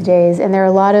these days, and there are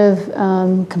a lot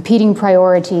of competing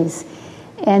priorities.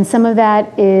 And some of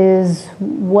that is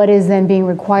what is then being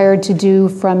required to do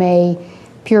from a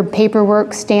pure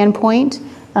paperwork standpoint,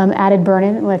 added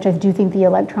burden, which I do think the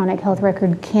electronic health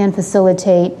record can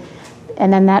facilitate,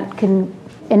 and then that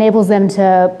enables them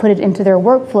to put it into their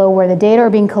workflow where the data are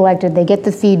being collected, they get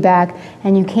the feedback,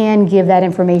 and you can give that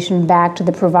information back to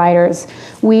the providers.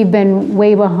 We've been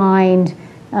way behind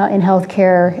in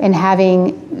healthcare and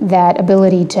having that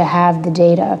ability to have the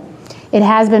data. It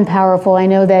has been powerful. I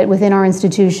know that within our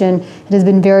institution, it has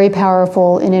been very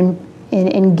powerful in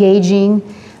engaging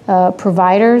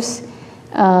providers.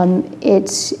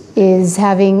 It is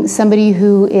having somebody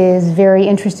who is very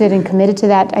interested and committed to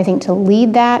that, I think, to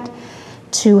lead that,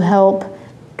 to help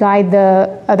guide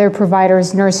the other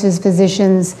providers, nurses,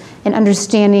 physicians, in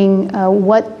understanding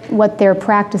what their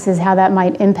practice is, how that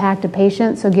might impact a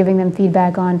patient. So giving them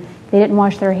feedback on they didn't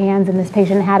wash their hands and this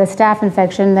patient had a staph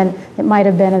infection, then it might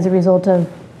have been as a result of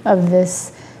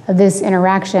this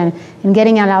interaction, and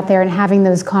getting out there and having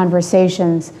those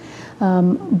conversations.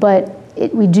 But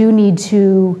we do need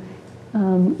to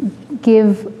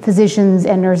give physicians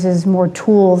and nurses more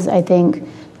tools, I think,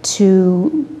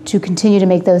 to continue to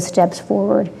make those steps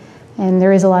forward. And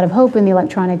there is a lot of hope in the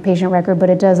electronic patient record, but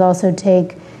it does also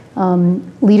take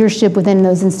leadership within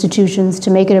those institutions to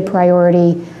make it a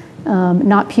priority,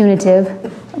 not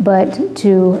punitive, but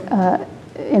to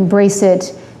embrace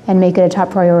it and make it a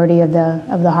top priority of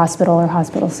the hospital or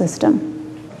hospital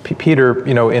system. Peter,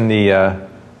 in the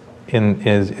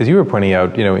as you were pointing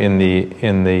out, in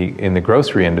the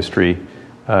grocery industry,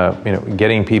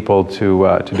 getting people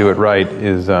to do it right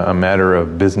is a matter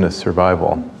of business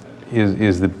survival.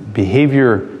 Is the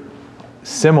behavior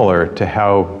similar to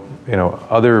how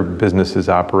other businesses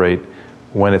operate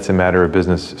when it's a matter of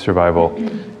business survival?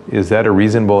 Is that a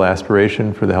reasonable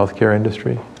aspiration for the healthcare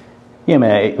industry? Yeah,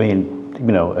 I mean,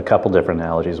 a couple different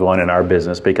analogies. One, in our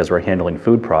business, because we're handling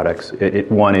food products,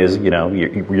 one is,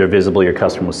 you're visible, your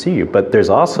customer will see you. But there's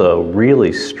also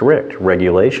really strict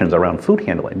regulations around food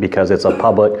handling because it's a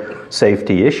public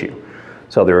safety issue.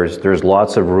 So there's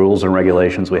lots of rules and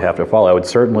regulations we have to follow. I would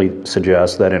certainly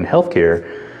suggest that in healthcare,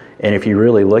 and if you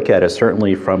really look at it,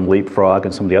 certainly from Leapfrog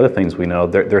and some of the other things we know,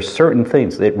 there's certain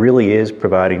things that really is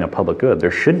providing a public good.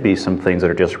 There should be some things that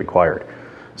are just required.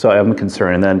 So I'm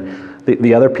concerned. And then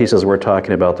the other pieces we're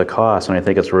talking about the cost, and I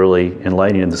think it's really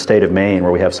enlightening in the state of Maine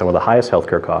where we have some of the highest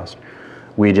healthcare costs.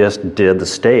 The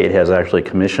state has actually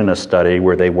commissioned a study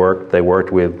where they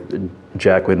worked with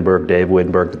Jack Wittenberg, Dave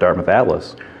Wittenberg, the Dartmouth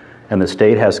Atlas, and the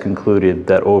state has concluded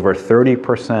that over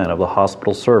 30% of the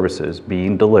hospital services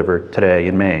being delivered today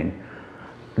in Maine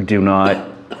do not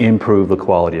improve the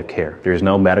quality of care. There's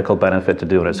no medical benefit to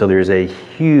doing it. So there's a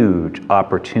huge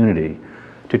opportunity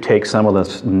to take some of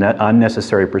the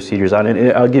unnecessary procedures on.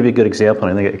 And I'll give you a good example,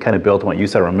 and I think it kind of built on what you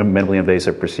said around minimally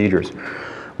invasive procedures.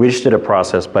 We just did a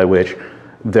process by which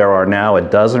there are now a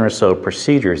dozen or so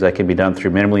procedures that can be done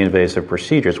through minimally invasive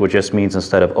procedures, which just means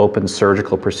instead of open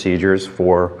surgical procedures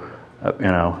for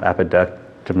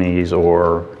appendectomies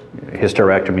or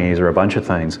hysterectomies or a bunch of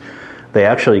things, they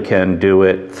actually can do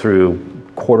it through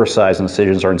quarter-size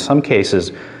incisions, or in some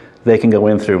cases, they can go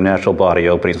in through natural body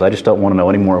openings. I just don't want to know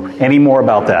any more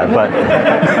about that.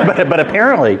 But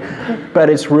apparently,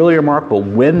 it's really remarkable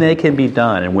when they can be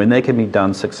done and when they can be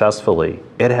done successfully.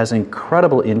 It has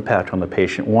incredible impact on the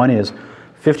patient. One is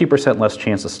 50% less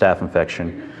chance of staph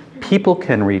infection. People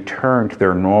can return to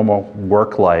their normal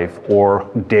work life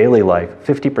or daily life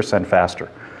 50% faster.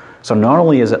 So not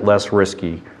only is it less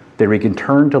risky, they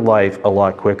return to life a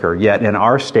lot quicker. Yet in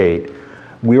our state,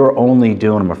 we were only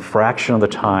doing them a fraction of the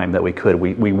time that we could.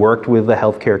 We worked with the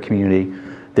healthcare community.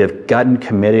 They've gotten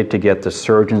committed to get the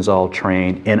surgeons all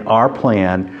trained. In our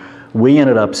plan, we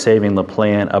ended up saving the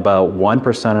plan about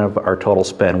 1% of our total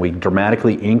spend. We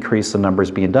dramatically increased the numbers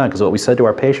being done because what we said to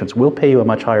our patients, we'll pay you a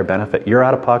much higher benefit. Your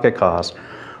out-of-pocket cost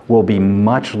will be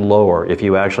much lower if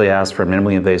you actually ask for a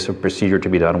minimally invasive procedure to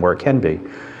be done where it can be.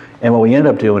 And what we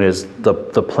ended up doing is the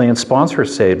plan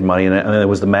sponsors saved money, and it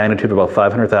was the magnitude of about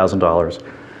 $500,000.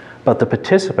 But the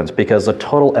participants, because the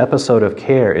total episode of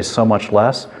care is so much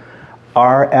less,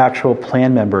 our actual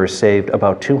plan members saved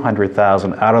about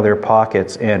 $200,000 out of their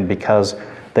pockets, and because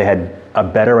they had a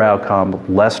better outcome,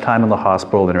 less time in the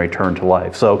hospital, and return to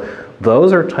life. So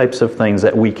those are types of things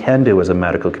that we can do as a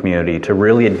medical community to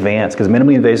really advance, because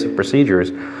minimally invasive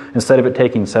procedures, instead of it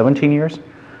taking 17 years,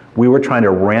 we were trying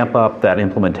to ramp up that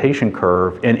implementation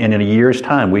curve, and in a year's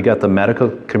time, we got the medical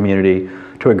community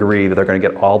to agree that they're going to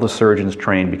get all the surgeons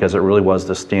trained because it really was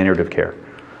the standard of care.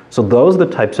 So those are the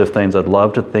types of things I'd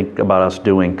love to think about us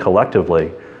doing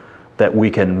collectively, that we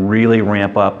can really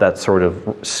ramp up that sort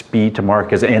of speed to market.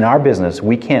 Because in our business,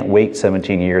 we can't wait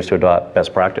 17 years to adopt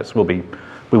best practice. We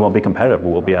won't be competitive.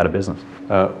 We'll be out of business.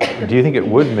 Do you think it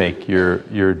would make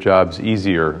your jobs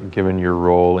easier, given your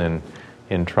role in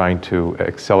trying to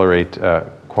accelerate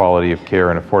quality of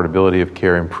care and affordability of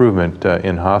care improvement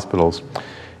in hospitals,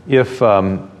 if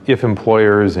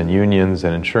employers and unions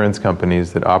and insurance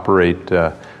companies that operate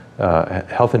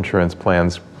health insurance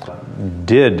plans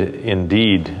did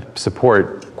indeed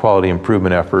support quality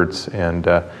improvement efforts and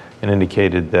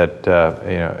indicated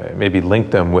that maybe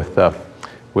linked them with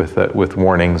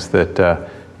warnings that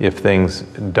if things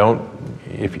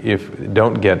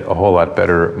don't get a whole lot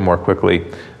better more quickly,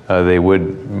 they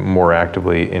would more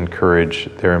actively encourage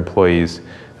their employees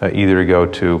either to go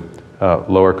to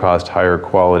lower cost, higher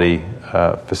quality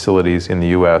facilities in the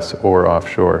U.S. or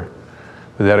offshore.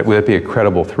 Would that be a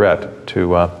credible threat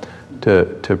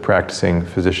to practicing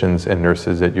physicians and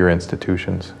nurses at your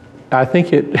institutions? I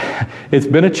think it's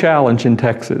been a challenge in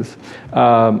Texas.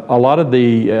 A lot of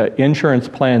the insurance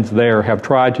plans there have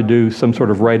tried to do some sort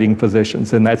of rating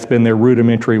physicians, and that's been their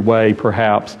rudimentary way,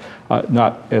 perhaps,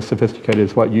 not as sophisticated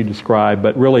as what you described,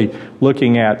 but really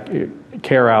looking at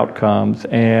care outcomes,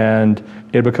 and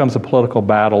it becomes a political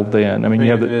battle then. I mean,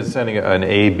 you have sending an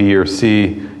A, B, or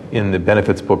C in the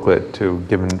benefits booklet to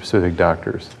given specific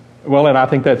doctors. Well, and I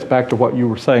think that's back to what you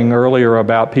were saying earlier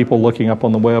about people looking up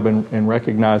on the web and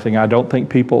recognizing. I don't think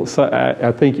people,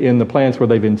 I think in the plans where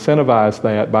they've incentivized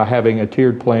that by having a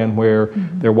tiered plan where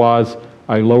there was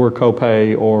a lower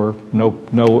copay or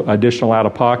no additional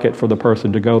out-of-pocket for the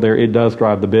person to go there, it does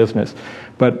drive the business.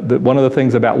 But one of the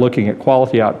things about looking at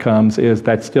quality outcomes is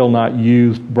that's still not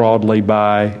used broadly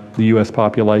by the U.S.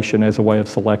 population as a way of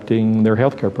selecting their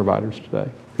healthcare providers today.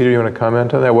 Peter, you want to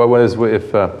comment on that? What was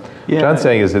if John's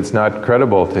saying is it's not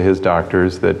credible to his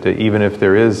doctors that even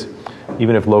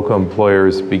if local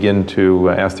employers begin to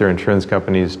ask their insurance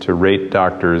companies to rate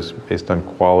doctors based on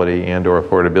quality and or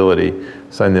affordability,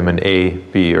 assign them an A,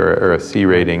 B, or a C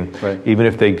rating, right. Even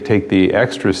if they take the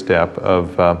extra step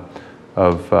of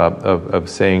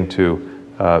saying to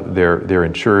their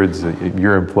insureds,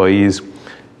 your employees,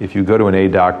 if you go to an A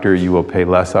doctor, you will pay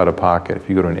less out of pocket. If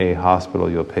you go to an A hospital,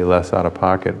 you'll pay less out of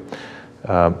pocket.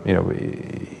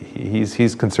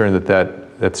 He's concerned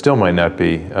that still might not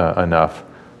be enough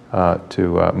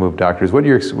to move doctors.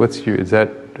 Is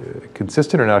that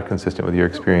consistent or not consistent with your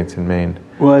experience in Maine?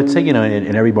 Well, I'd say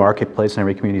in every marketplace and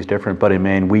every community is different. But in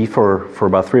Maine, we for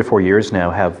about 3 or 4 years now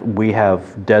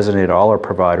have designated all our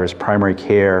providers primary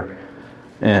care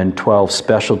and 12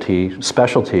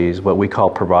 specialties, what we call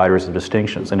providers of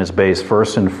distinctions. And it's based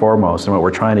first and foremost on what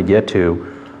we're trying to get to,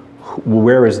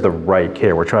 where is the right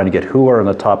care. We're trying to get who are in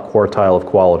the top quartile of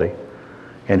quality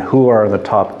and who are in the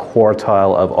top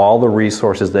quartile of all the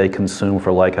resources they consume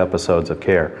for like episodes of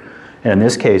care. And in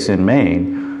this case, in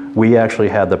Maine, we actually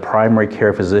had the primary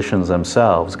care physicians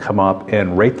themselves come up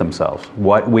and rate themselves.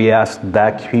 We asked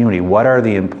that community, what are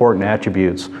the important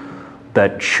attributes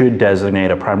that should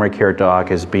designate a primary care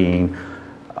doc as being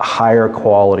higher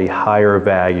quality, higher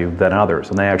value than others.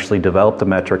 And they actually developed the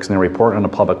metrics and they report on a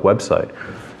public website.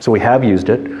 So we have used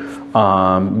it.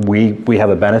 We have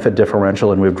a benefit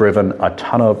differential and we've driven a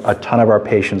ton of our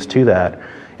patients to that.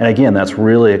 And again, that's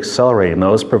really accelerating.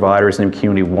 Those providers in the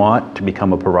community want to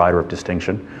become a provider of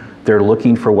distinction. They're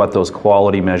looking for what those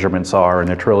quality measurements are and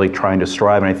they're truly trying to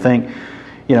strive. And I think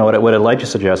what I'd like to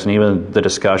suggest, and even the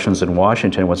discussions in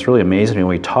Washington, what's really amazing when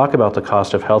we talk about the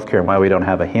cost of healthcare and why we don't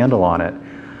have a handle on it,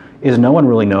 is no one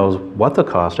really knows what the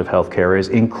cost of healthcare is,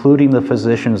 including the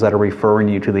physicians that are referring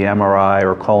you to the MRI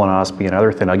or colonoscopy and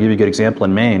other things. I'll give you a good example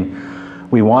in Maine.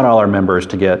 We want all our members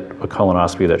to get a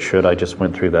colonoscopy that should. I just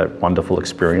went through that wonderful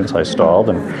experience. I stalled.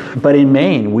 But in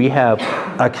Maine, we have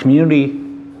a community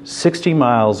 60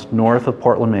 miles north of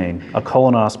Portland, Maine. A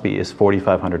colonoscopy is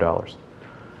 $4,500.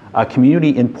 A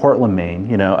community in Portland,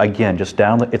 Maine, again, just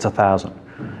it's $1,000.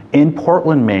 In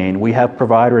Portland, Maine, we have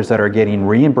providers that are getting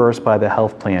reimbursed by the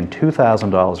health plan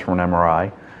 $2,000 for an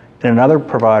MRI, and another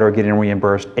provider getting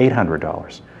reimbursed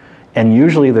 $800. And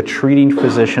usually the treating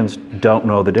physicians don't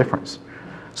know the difference.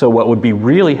 So what would be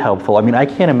really helpful, I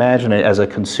can't imagine it as a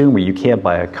consumer. You can't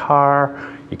buy a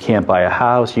car, you can't buy a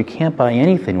house, you can't buy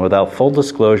anything without full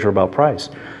disclosure about price.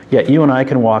 Yet you and I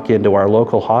can walk into our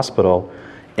local hospital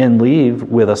and leave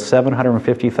with a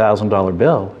 $750,000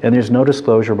 bill, and there's no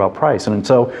disclosure about price. And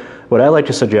so what I like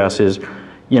to suggest is,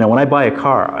 when I buy a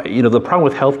car, the problem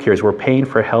with healthcare is we're paying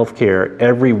for healthcare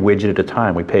every widget at a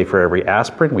time. We pay for every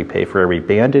aspirin, we pay for every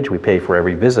bandage, we pay for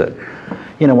every visit.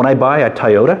 When I buy a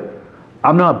Toyota,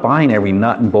 I'm not buying every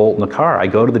nut and bolt in the car. I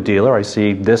go to the dealer, I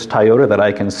see this Toyota that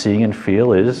I can see and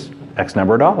feel is X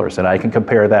number of dollars, and I can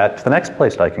compare that to the next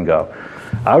place I can go.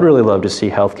 I would really love to see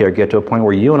healthcare get to a point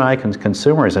where you and I can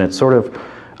consumers, and it's sort of,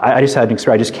 I just had an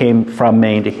experience. I just came from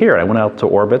Maine to here. I went out to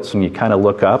Orbitz, and you kind of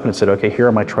look up and it said, okay, here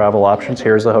are my travel options.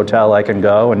 Here's the hotel I can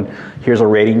go, and here's a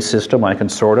rating system. I can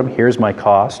sort them. Here's my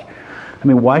cost.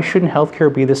 Why shouldn't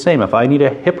healthcare be the same? If I need a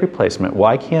hip replacement,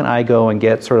 why can't I go and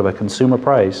get sort of a consumer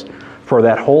price for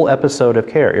that whole episode of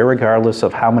care, irregardless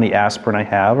of how many aspirin I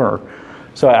have.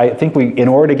 So I think in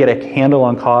order to get a handle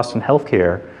on cost in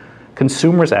healthcare,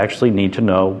 consumers actually need to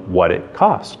know what it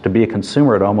costs. To be a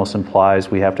consumer, it almost implies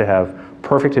we have to have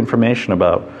perfect information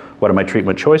about what are my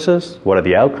treatment choices, what are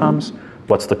the outcomes,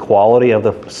 what's the quality of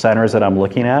the centers that I'm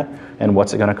looking at, and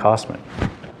what's it going to cost me.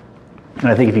 And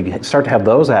I think if you start to have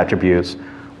those attributes,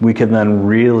 we can then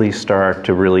really start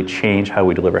to really change how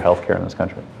we deliver healthcare in this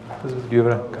country. Do you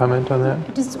have a comment on that?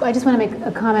 I just want to make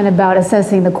a comment about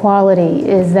assessing the quality,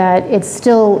 is that it's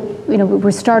still, we're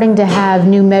starting to have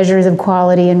new measures of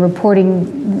quality and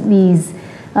reporting these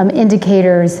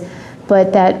indicators,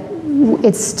 but that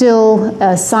it's still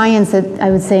a science that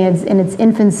I would say is in its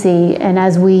infancy, and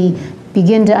as we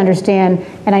begin to understand,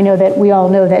 and I know that we all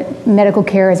know that medical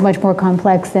care is much more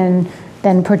complex than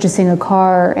purchasing a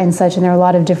car and such, and there are a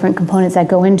lot of different components that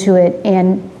go into it,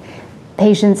 and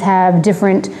patients have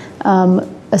different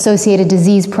associated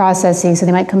disease processes. So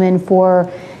they might come in for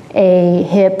a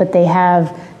hip, but they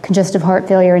have congestive heart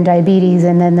failure and diabetes,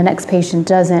 and then the next patient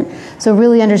doesn't. So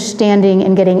really understanding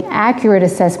and getting accurate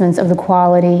assessments of the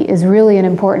quality is really an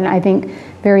important, I think,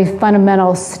 very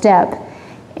fundamental step.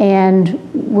 And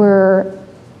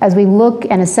as we look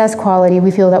and assess quality, we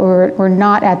feel that we're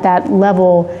not at that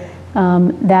level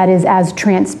that is as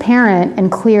transparent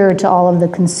and clear to all of the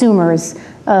consumers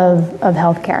of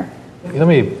healthcare. Let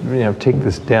me take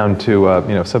this down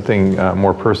to something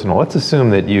more personal. Let's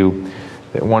assume that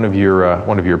one of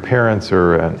your parents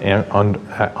or an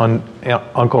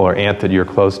uncle or aunt that you're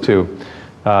close to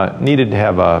needed to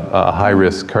have a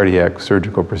high-risk cardiac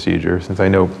surgical procedure, since I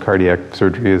know cardiac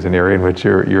surgery is an area in which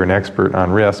you're an expert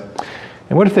on risk.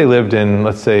 And what if they lived in,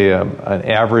 let's say, an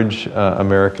average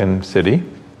American city,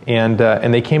 and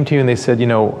they came to you and they said,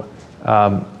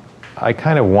 I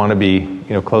kind of want to be,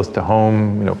 close to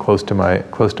home, close to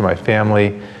my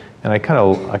family, and I kind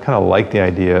of like the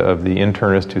idea of the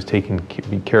internist who's taking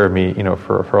care of me,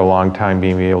 for a long time,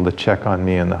 being able to check on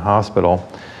me in the hospital.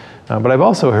 But I've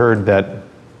also heard that,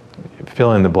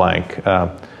 fill in the blank,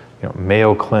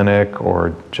 Mayo Clinic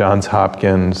or Johns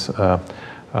Hopkins or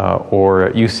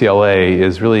UCLA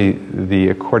is really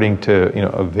according to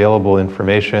available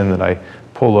information that I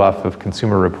pulled off of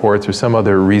Consumer Reports or some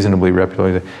other reasonably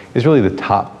reputable, is really the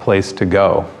top place to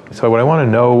go. So what I want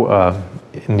to know,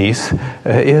 niece,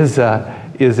 is the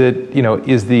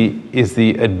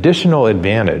additional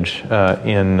advantage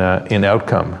in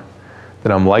outcome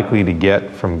that I'm likely to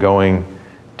get from going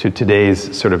to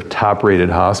today's sort of top-rated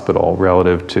hospital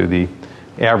relative to the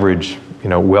average,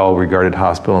 well-regarded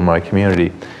hospital in my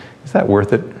community. Is that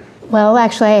worth it? Well,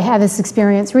 actually, I had this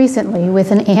experience recently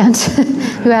with an aunt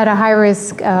who had a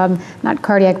high-risk, not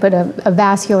cardiac, but a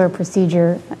vascular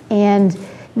procedure. And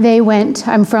they went,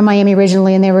 I'm from Miami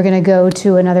originally, and they were going to go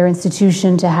to another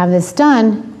institution to have this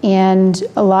done. And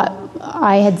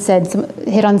I had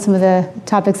hit on some of the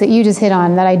topics that you just hit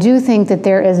on, that I do think that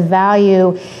there is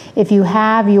value if you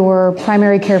have your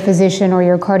primary care physician or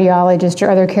your cardiologist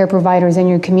or other care providers in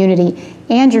your community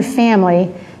and your family,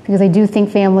 because I do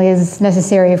think family is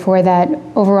necessary for that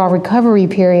overall recovery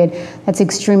period. That's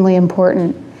extremely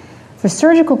important. For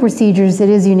surgical procedures, it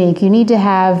is unique. You need to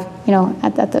have,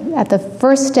 at the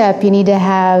first step, you need to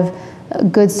have a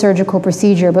good surgical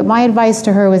procedure. But my advice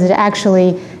to her was to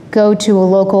actually go to a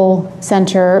local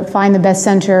center, find the best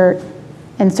center,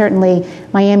 and certainly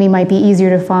Miami might be easier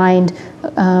to find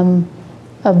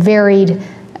a varied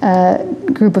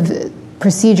group of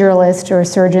proceduralists or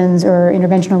surgeons or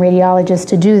interventional radiologists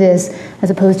to do this, as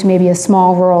opposed to maybe a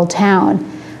small rural town.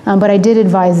 But I did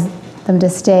advise them to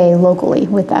stay locally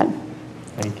with that.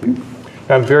 Thank you.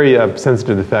 I'm very sensitive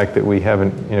to the fact that we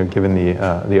haven't, given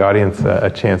the audience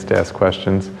a chance to ask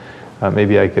questions.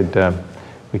 Maybe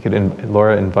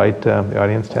Laura, invite the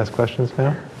audience to ask questions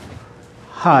now.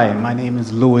 Hi, my name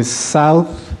is Louis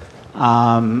South.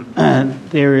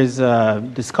 There is a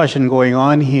discussion going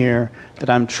on here that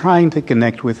I'm trying to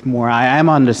connect with more. I am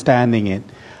understanding it.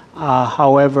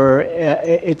 However,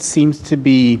 it seems to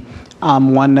be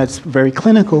one that's very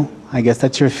clinical. I guess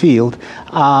that's your field.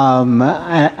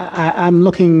 I'm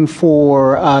looking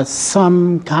for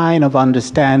some kind of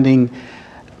understanding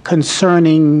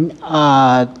concerning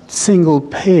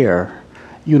single-payer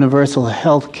universal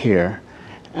health care.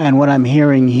 And what I'm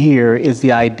hearing here is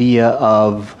the idea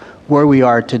of where we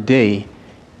are today,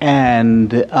 and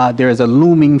there is a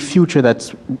looming future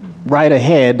that's right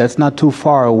ahead, that's not too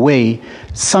far away.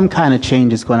 Some kind of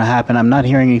change is going to happen. I'm not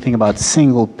hearing anything about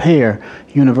single-payer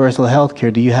universal health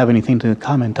care. Do you have anything to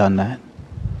comment on that?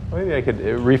 Maybe I could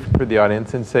read for the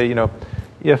audience and say,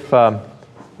 if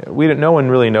no one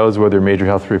really knows whether major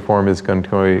health reform is going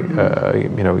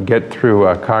to get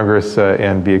through Congress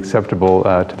and be acceptable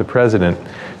to the president.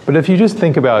 But if you just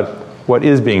think about what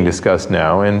is being discussed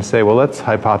now and say, well, let's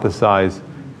hypothesize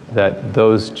that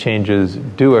those changes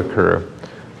do occur,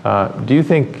 do you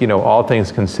think, all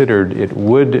things considered, it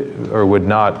would or would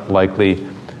not likely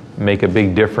make a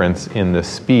big difference in the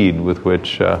speed with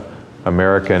which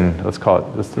let's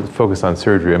focus on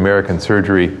surgery, American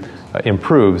surgery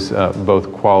improves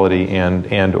both quality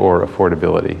and or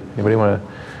affordability? Anybody want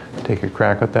to take a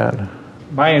crack at that?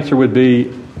 My answer would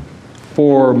be,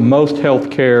 for most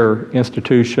healthcare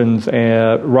institutions,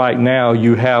 right now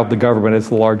you have the government as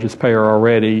the largest payer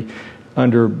already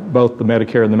under both the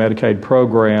Medicare and the Medicaid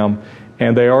program,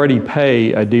 and they already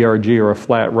pay a DRG or a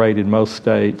flat rate in most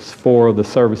states for the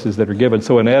services that are given.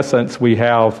 So in essence, we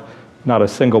have not a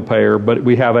single payer, but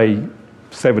we have a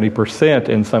 70%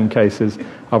 in some cases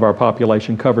of our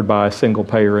population covered by a single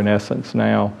payer in essence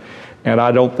now. And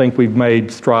I don't think we've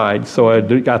made strides. So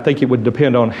I think it would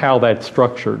depend on how that's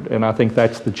structured, and I think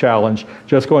that's the challenge.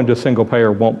 Just going to a single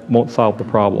payer won't solve the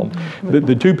problem.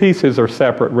 The two pieces are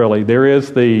separate, really. There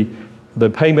is the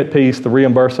payment piece, the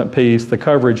reimbursement piece, the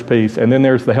coverage piece, and then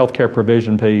there's the healthcare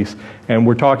provision piece. And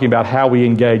we're talking about how we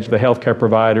engage the healthcare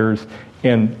providers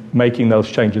in making those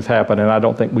changes happen. And I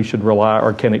don't think we should rely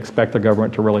or can expect the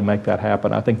government to really make that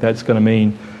happen. I think that's going to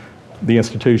mean the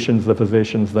institutions, the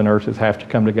physicians, the nurses have to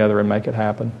come together and make it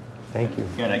happen. Thank you.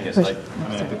 Yeah, and I guess I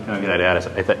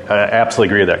absolutely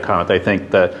agree with that comment. I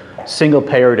think the single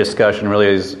payer discussion really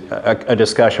is a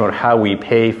discussion about how we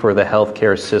pay for the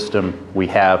healthcare system we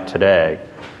have today.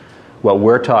 What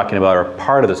we're talking about, or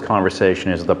part of this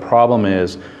conversation, is the problem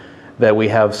is that we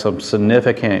have some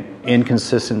significant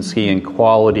inconsistency in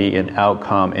quality and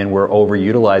outcome, and we're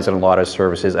overutilizing a lot of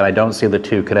services, and I don't see the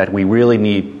two connect. We really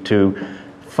need to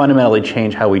fundamentally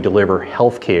change how we deliver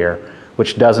health care,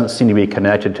 which doesn't seem to be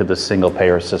connected to the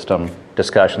single-payer system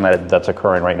discussion that's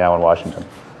occurring right now in Washington.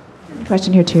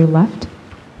 Question here to your left.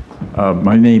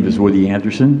 My name is Woody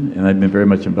Anderson, and I've been very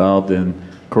much involved in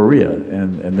Korea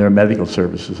and their medical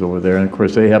services over there. And of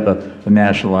course, they have a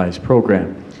nationalized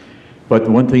program. But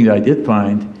the one thing that I did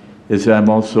find is that I'm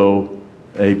also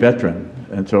a veteran.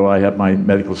 And so I have my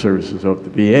medical services over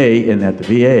at the VA, and at the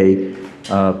VA,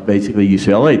 basically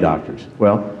UCLA doctors.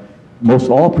 Well, most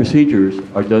all procedures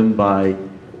are done by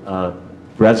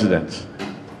residents,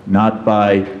 not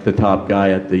by the top guy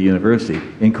at the university.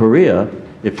 In Korea,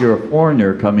 if you're a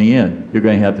foreigner coming in, you're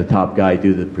going to have the top guy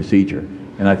do the procedure.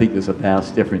 And I think there's a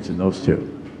vast difference in those two.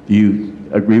 Do you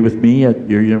agree with me at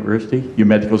your university, your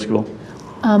medical school?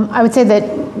 I would say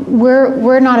that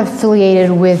we're not affiliated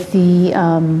with the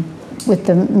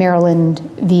Maryland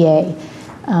VA,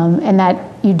 and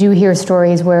that you do hear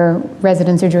stories where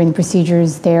residents are doing the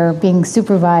procedures, they're being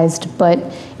supervised, but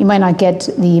you might not get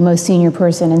the most senior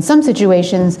person. In some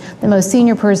situations, the most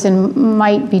senior person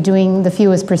might be doing the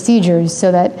fewest procedures,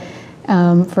 so that,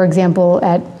 for example,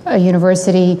 at a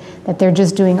university, that they're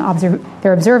just doing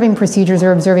they're observing procedures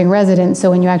or observing residents, so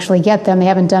when you actually get them, they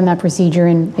haven't done that procedure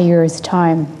in a year's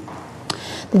time.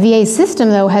 The VA system,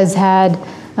 though, has had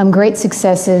great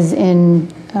successes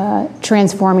in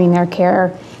transforming their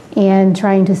care and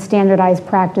trying to standardize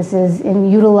practices and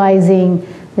utilizing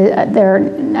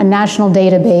a national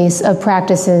database of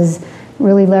practices,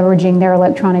 really leveraging their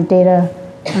electronic data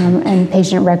and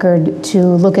patient record to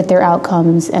look at their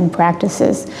outcomes and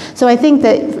practices. So I think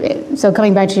that, so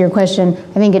coming back to your question,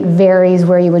 I think it varies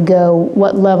where you would go,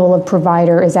 what level of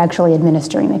provider is actually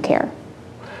administering the care.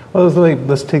 Well,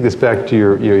 let's take this back to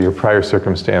your prior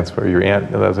circumstance where your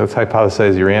aunt, let's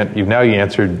hypothesize your aunt, you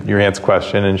answered your aunt's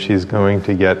question, and she's going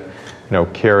to get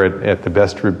care at the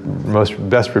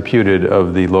best reputed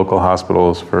of the local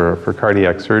hospitals for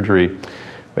cardiac surgery.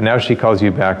 But now she calls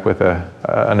you back with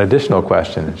an additional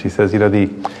question. She says,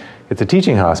 it's a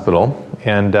teaching hospital,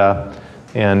 and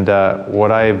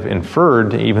what I've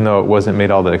inferred, even though it wasn't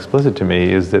made all that explicit to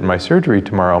me, is that my surgery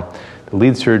tomorrow, the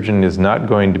lead surgeon is not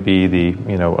going to be the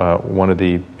one of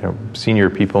the senior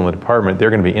people in the department. They're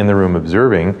going to be in the room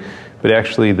observing, but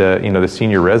actually the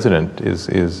senior resident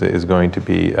is going to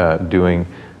be doing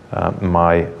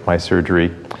my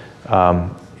surgery.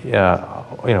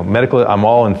 Medical. I'm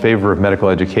all in favor of medical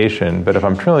education, but if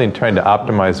I'm truly trying to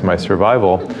optimize my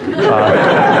survival,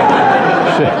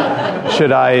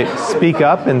 should I speak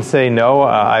up and say no?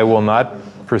 I will not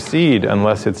proceed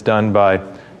unless it's done by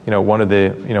one of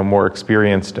the more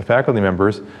experienced faculty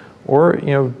members, or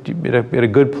at a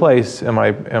good place. Am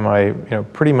I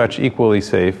pretty much equally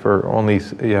safe, or only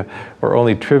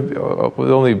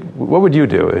what would you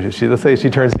do? Let's say she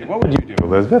turns. What would you do,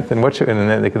 Elizabeth?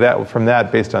 And from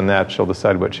that, based on that, she'll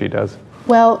decide what she does.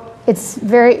 Well, I'm just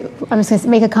going to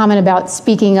make a comment about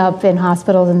speaking up in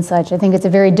hospitals and such. I think it's a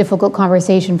very difficult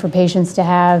conversation for patients to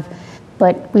have,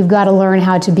 but we've got to learn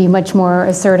how to be much more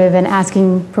assertive in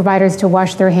asking providers to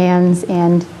wash their hands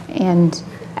and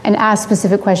ask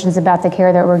specific questions about the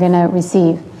care that we're going to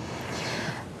receive.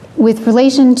 With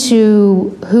relation to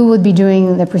who would be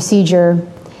doing the procedure,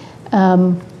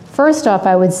 first off,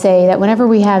 I would say that whenever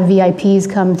we have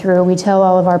VIPs come through, we tell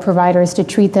all of our providers to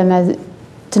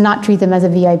not treat them as a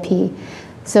VIP,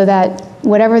 so that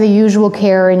whatever the usual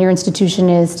care in your institution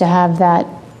is, to have that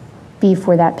be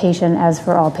for that patient as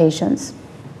for all patients.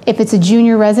 If it's a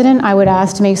junior resident, I would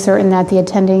ask to make certain that the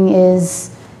attending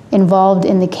is involved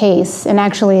in the case. And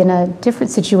actually in a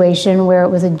different situation where it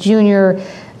was a junior,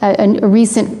 a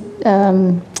recent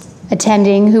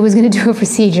attending who was going to do a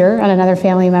procedure on another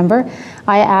family member,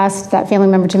 I asked that family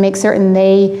member to make certain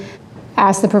they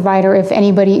asked the provider if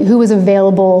anybody who was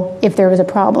available if there was a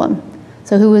problem.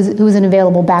 So who was an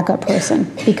available backup person,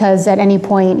 because at any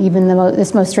point, even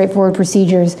this most straightforward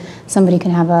procedures, somebody can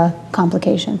have a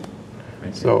complication.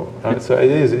 So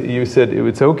it is. You said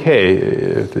it's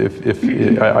okay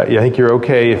I think you're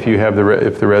okay if you have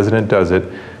if the resident does it,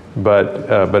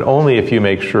 but only if you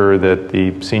make sure that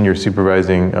the senior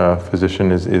supervising physician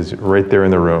is right there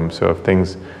in the room. So if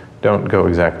things don't go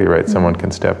exactly right, someone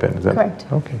can step in. Is that correct?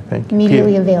 Okay, thank you.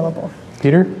 Immediately available.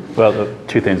 Peter? Well,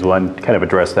 two things. One, kind of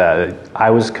address that.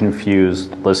 I was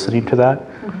confused listening to that,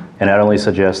 and I'd only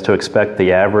suggest to expect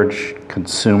the average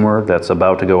consumer that's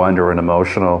about to go under an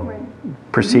emotional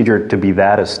procedure to be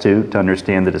that astute to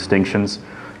understand the distinctions.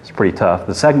 It's pretty tough.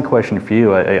 The second question for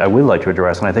you, I would like to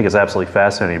address, and I think it's absolutely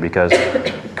fascinating, because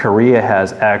Korea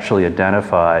has actually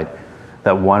identified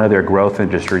that one of their growth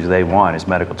industries they want is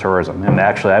medical tourism. And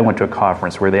actually, I went to a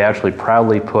conference where they actually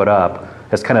proudly put up,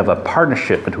 as kind of a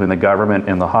partnership between the government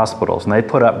and the hospitals, and they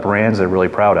put up brands they're really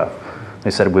proud of.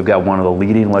 They said, we've got one of the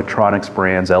leading electronics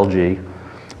brands, LG.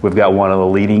 We've got one of the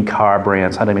leading car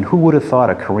brands. I mean, who would have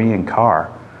thought a Korean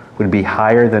car would be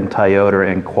higher than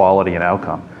Toyota in quality and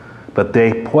outcome? But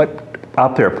they put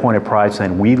up their point of pride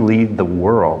saying, we lead the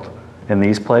world in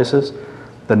these places.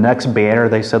 The next banner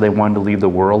they said they wanted to lead the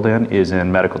world in is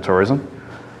in medical tourism.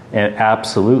 And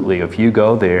absolutely, if you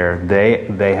go there,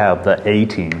 they have the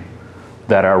A-team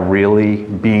that are really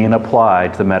being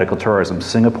applied to the medical tourism.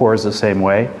 Singapore is the same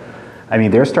way. I mean,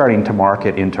 they're starting to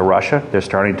market into Russia. They're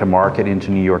starting to market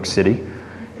into New York City.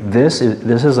 This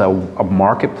is a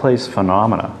marketplace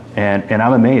phenomena. And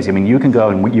I'm amazed. I mean, you can go,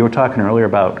 and you were talking earlier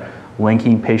about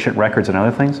linking patient records and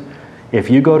other things. If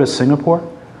you go to Singapore,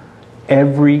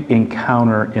 every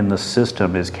encounter in the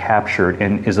system is captured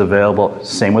and is available.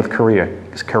 Same with Korea,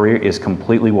 because Korea is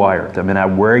completely wired. I mean,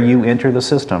 where you enter the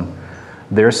system,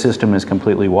 their system is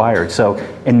completely wired. So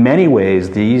in many ways,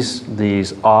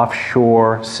 these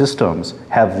offshore systems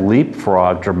have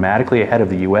leapfrogged dramatically ahead of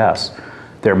the US.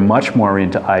 They're much more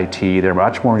into IT, they're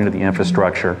much more into the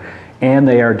infrastructure, and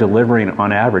they are delivering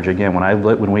on average. Again,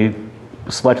 when we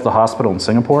selected the hospital in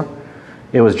Singapore,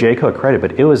 it was JCO accredited,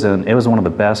 but it was one of the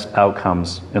best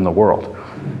outcomes in the world.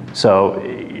 So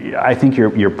I think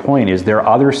your point is there are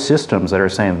other systems that are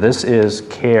saying this is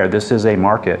care, this is a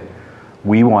market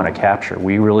we want to capture.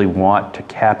 We really want to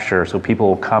capture so people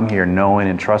will come here knowing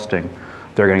and trusting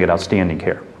they're going to get outstanding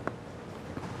care.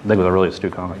 I think it was a really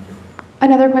astute comment.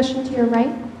 Another question to your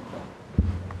right.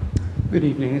 Good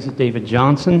evening. This is David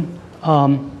Johnson.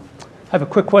 I have a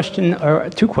quick question, or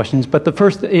two questions, but the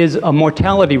first is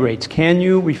mortality rates. Can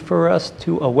you refer us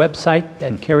to a website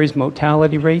that carries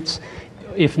mortality rates,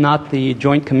 if not the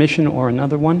Joint Commission or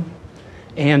another one?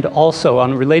 And also,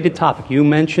 on a related topic, you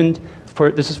mentioned,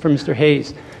 this is for Mr.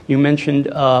 Hayes, you mentioned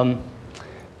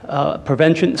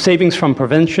prevention, savings from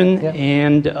prevention, yeah,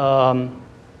 and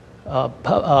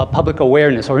public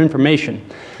awareness or information.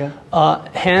 Yeah.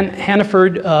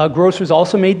 Hannaford Grocers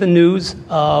also made the news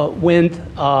when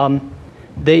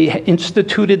they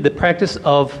instituted the practice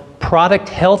of product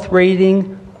health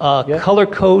rating, yeah, color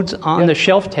codes on, yeah, the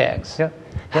shelf tags. Yeah.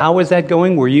 Yeah. How is that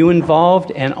going? Were you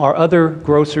involved, and are other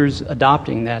grocers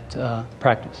adopting that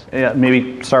practice? Yeah,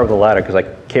 maybe start with the latter, because I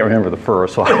can't remember the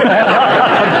first. So it's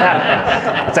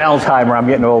Alzheimer. I'm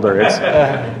getting older. It's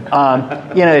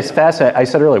it's fascinating. I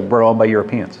said earlier, we're owned by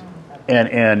Europeans,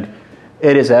 and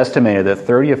it is estimated that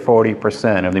 30 to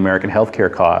 40% of the American healthcare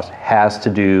cost has to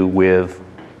do with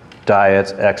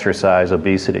diets, exercise,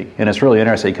 obesity, and it's really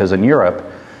interesting because in Europe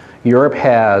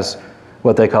has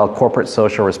what they call corporate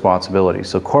social responsibility.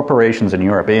 So corporations in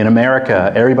Europe, in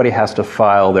America, everybody has to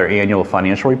file their annual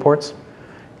financial reports.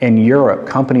 In Europe,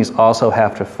 companies also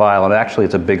have to file, and actually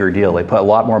it's a bigger deal. They put a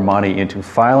lot more money into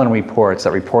filing reports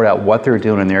that report out what they're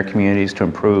doing in their communities to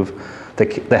improve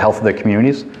the health of their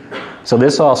communities. So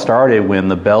this all started when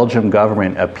the Belgian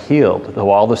government appealed to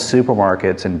all the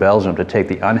supermarkets in Belgium to take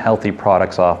the unhealthy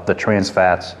products off, the trans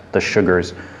fats, the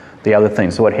sugars, the other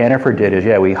things. So what Hannaford did is,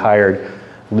 we hired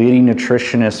leading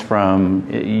nutritionists from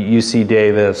UC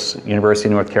Davis, University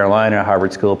of North Carolina,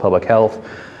 Harvard School of Public Health,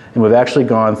 and we've actually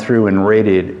gone through and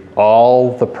rated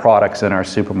all the products in our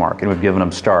supermarket. We've given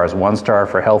them stars: 1 star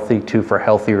for healthy, 2 for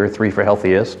healthier, 3 for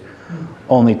healthiest.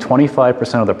 Only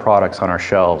 25% of the products on our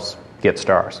shelves get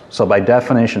stars. So by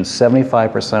definition,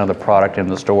 75% of the product in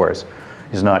the stores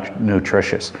is not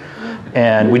nutritious.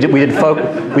 And we did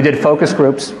focus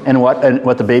groups, and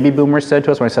what the baby boomers said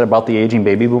to us when I said about the aging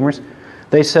baby boomers,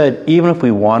 they said even if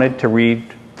we wanted to read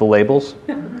the labels,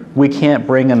 we can't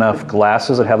bring enough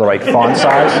glasses that have the right font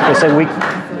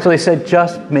size. They said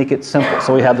just make it simple.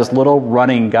 So we have this little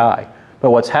running guy.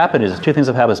 But what's happened is, 2 things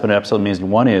have happened. It's been absolutely amazing.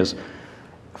 One is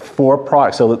 4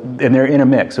 products, and they're in a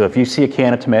mix. So if you see a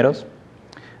can of tomatoes,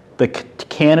 the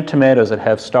can of tomatoes that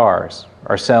have stars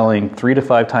are selling 3 to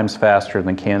 5 times faster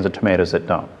than cans of tomatoes that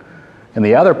don't. And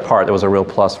the other part that was a real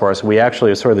plus for us, we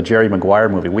actually, sort of the Jerry Maguire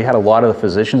movie, we had a lot of the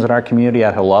physicians in our community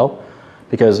at Hello,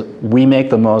 because we make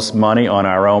the most money on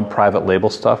our own private label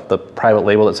stuff, the private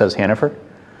label that says Hannaford.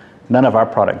 None of our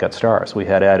product got stars. We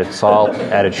had added salt,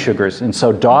 added sugars. And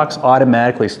so docs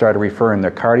automatically started referring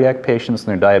their cardiac patients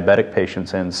and their diabetic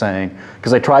patients in, saying,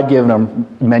 because I tried giving them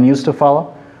menus to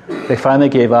follow, they finally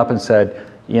gave up and said,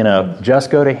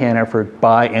 just go to Hannaford,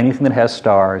 buy anything that has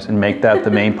stars, and make that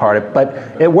the main part of it.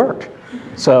 But it worked.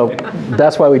 So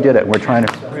that's why we did it. We're trying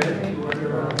to...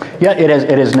 Yeah,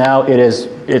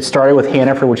 it started with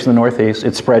Hannaford, which is in the Northeast.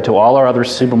 It spread to all our other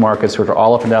supermarkets, which are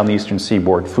all up and down the Eastern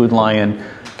Seaboard. Food Lion,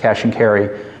 Cash and Carry.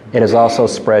 It has also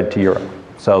spread to Europe.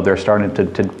 So they're starting to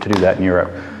do that in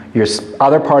Europe. Your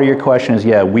other part of your question is,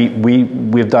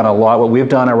 we've done a lot. What we've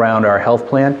done around our health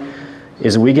plan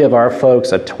is we give our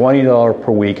folks a $20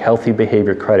 per week healthy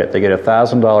behavior credit. They get a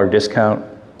 $1,000 discount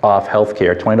off health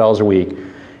care, $20 a week,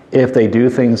 if they do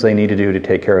things they need to do to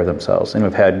take care of themselves. And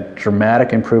we've had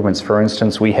dramatic improvements. For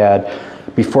instance,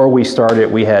 before we started,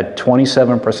 we had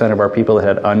 27% of our people that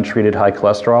had untreated high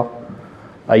cholesterol.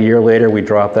 A year later, we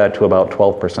dropped that to about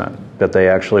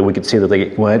 12%. We could see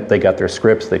that they got their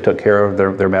scripts, they took care of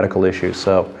their medical issues.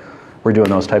 So we're doing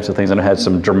those types of things, and it had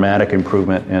some dramatic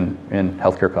improvement in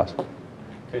healthcare costs.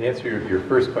 To answer your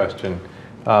first question,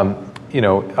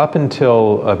 up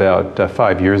until about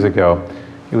 5 years ago,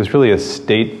 it was really a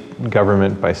state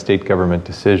government by state government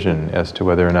decision as to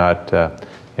whether or not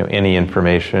any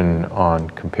information on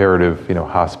comparative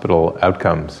hospital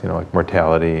outcomes, like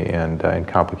mortality and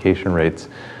complication rates,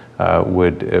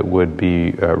 would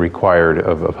be required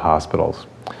of hospitals.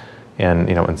 And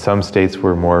in some states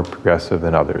we're more progressive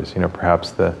than others.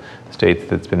 Perhaps the state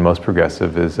that's been most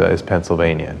progressive is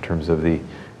Pennsylvania in terms of the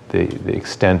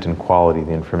extent and quality of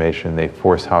the information they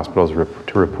force hospitals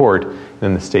to report, and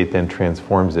then the state then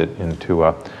transforms it into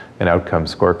an outcome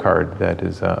scorecard that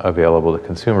is available to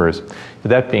consumers.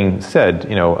 That being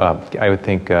said, I would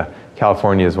think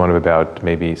California is one of about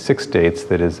maybe 6 states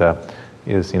that is a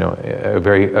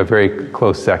very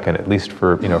close second, at least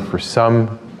for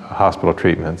some hospital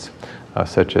treatments,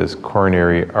 such as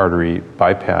coronary artery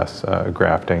bypass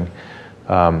grafting,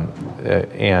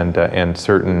 and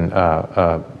certain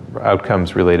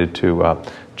outcomes related to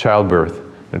childbirth,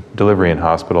 delivery in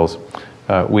hospitals.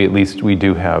 We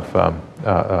do have a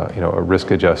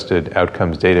risk-adjusted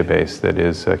outcomes database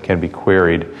that can be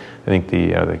queried. I think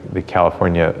the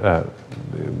California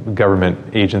government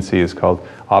agency is called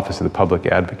Office of the Public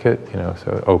Advocate,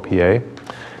 so OPA.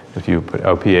 If you put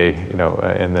OPA,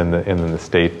 and then the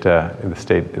state,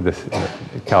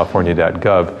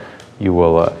 California.gov, you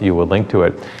will link to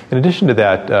it. In addition to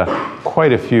that,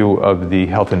 quite a few of the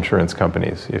health insurance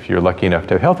companies, if you're lucky enough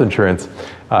to have health insurance,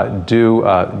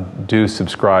 do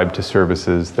subscribe to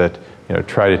services that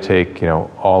try to take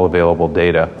all available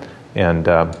data and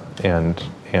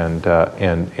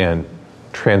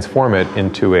transform it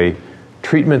into a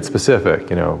treatment specific.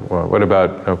 What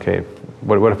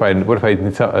if I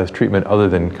need a treatment other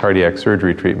than cardiac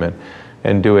surgery treatment,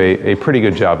 and do a pretty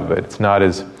good job of it. It's not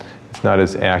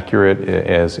as accurate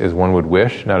as one would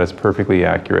wish, not as perfectly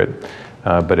accurate,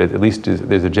 but at least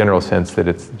there's a general sense that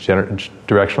it's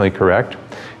directionally correct.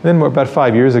 And then about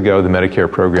 5 years ago, the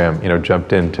Medicare program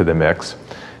jumped into the mix,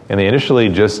 and they initially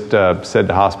just said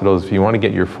to hospitals, if you want to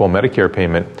get your full Medicare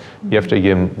payment, you have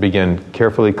to begin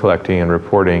carefully collecting and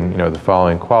reporting the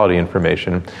following quality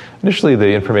information. Initially,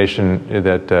 the information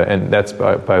that, and that's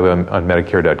by on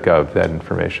Medicare.gov, that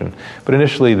information. But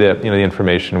initially, the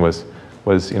information was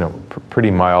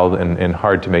pretty mild and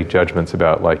hard to make judgments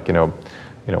about, like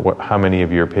how many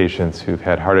of your patients who've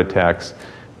had heart attacks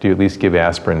do you at least give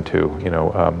aspirin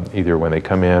to, either when they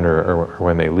come in or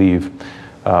when they leave,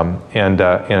 and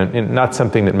not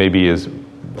something that maybe is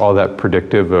all that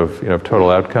predictive of total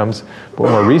outcomes.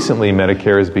 But more recently,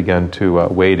 Medicare has begun to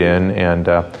wade in,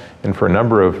 and for a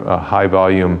number of high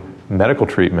volume medical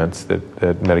treatments that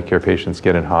Medicare patients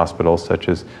get in hospitals, such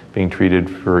as being treated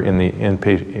for on an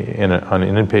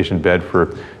inpatient bed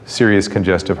for serious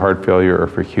congestive heart failure or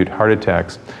for acute heart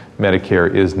attacks,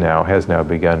 Medicare has now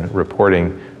begun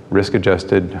reporting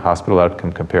risk-adjusted hospital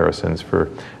outcome comparisons for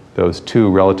those two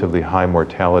relatively high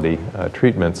mortality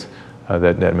treatments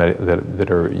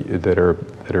that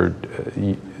are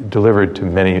delivered to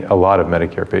a lot of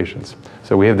Medicare patients.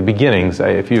 So we have the beginnings.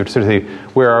 If you sort of say,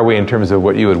 where are we in terms of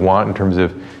what you would want in terms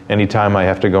of any time I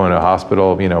have to go into a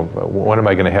hospital, when am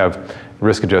I going to have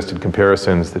risk-adjusted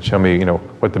comparisons that show me,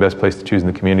 what the best place to choose in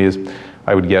the community is?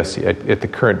 I would guess at the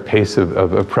current pace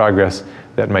of progress,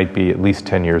 that might be at least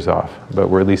 10 years off. But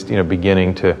we're at least,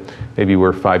 beginning to, maybe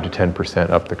we're 5 to 10%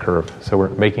 up the curve. So we're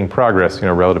making progress,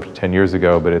 relative to 10 years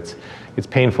ago, but it's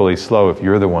painfully slow if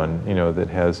you're the one,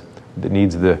 that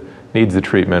needs the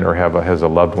treatment or has a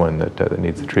loved one that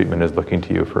needs the treatment, is looking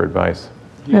to you for advice.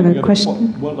 I have a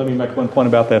question. Well, let me make one point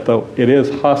about that, though. It is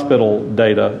hospital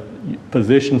data.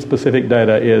 Physician-specific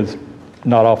data is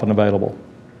not often available.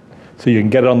 So you can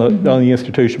get it on the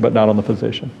institution, but not on the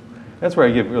physician. That's where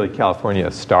I give really California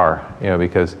a star,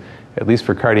 because at least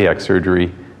for cardiac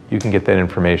surgery, you can get that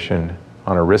information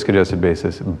on a risk-adjusted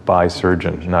basis by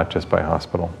surgeon, not just by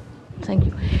hospital. Thank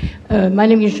you. My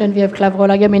name is Geneviève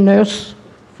Clavrolle. I am a nurse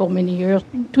for many years.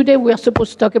 Today we are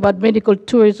supposed to talk about medical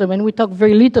tourism, and we talk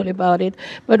very little about it.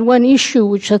 But one issue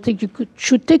which I think you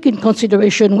should take in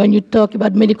consideration when you talk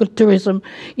about medical tourism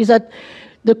is that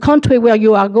the country where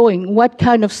you are going, what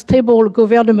kind of stable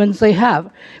governments they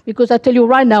have. Because I tell you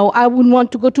right now, I wouldn't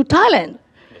want to go to Thailand.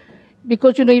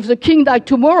 Because, if the king died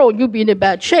tomorrow, you'd be in a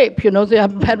bad shape, they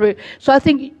have bad. So I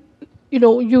think,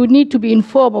 you need to be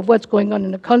informed of what's going on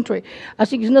in the country. I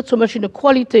think it's not so much in the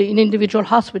quality in individual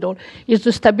hospital, it's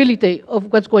the stability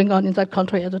of what's going on in that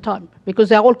country at the time, because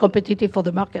they're all competitive for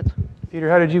the market. Peter,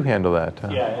 how did you handle that?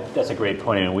 Yeah, that's a great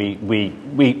point. And we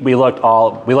looked at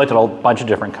a bunch of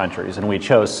different countries, and we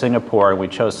chose Singapore, and we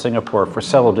chose Singapore for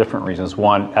several different reasons.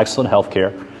 One, excellent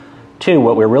healthcare. Two,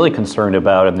 what we're really concerned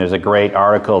about, and there's a great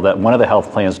article that one of the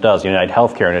health plans does, United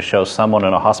Healthcare, and it shows someone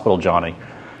in a hospital, Johnny,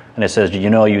 and it says,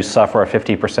 you suffer a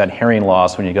 50% hearing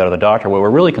loss when you go to the doctor. What we're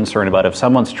really concerned about, if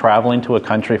someone's traveling to a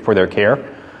country for their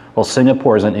care, well,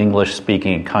 Singapore is an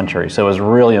English-speaking country, so it's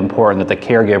really important that the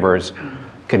caregivers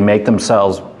can make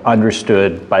themselves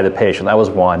understood by the patient. That was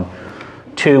one.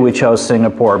 Two, we chose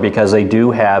Singapore because they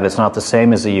do have, it's not the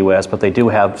same as the U.S., but they do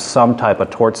have some type of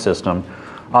tort system.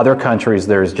 Other countries,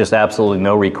 there's just absolutely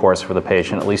no recourse for the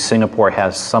patient. At least Singapore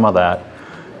has some of that.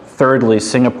 Thirdly,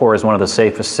 Singapore is one of the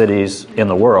safest cities in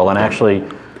the world. And actually,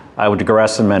 I would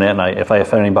digress a minute, and if I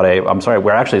offend anybody, I'm sorry,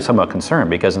 we're actually somewhat concerned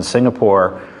because in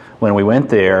Singapore, when we went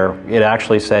there, it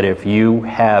actually said if you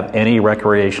have any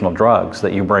recreational drugs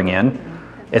that you bring in,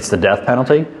 it's the death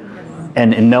penalty.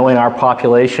 And knowing our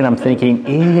population, I'm thinking,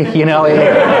 it'd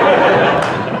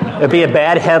be a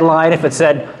bad headline if it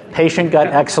said, patient got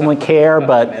excellent care,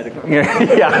 but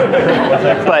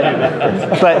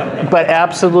but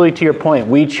absolutely to your point,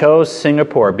 we chose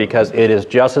Singapore because it is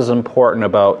just as important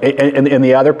about. And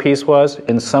the other piece was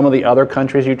in some of the other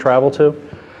countries you travel to,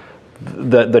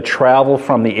 the travel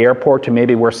from the airport to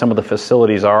maybe where some of the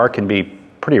facilities are can be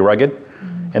pretty rugged.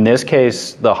 In this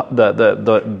case,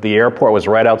 the airport was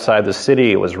right outside the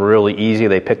city. It was really easy.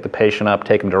 They picked the patient up,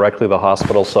 take him directly to the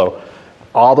hospital. So.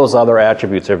 All those other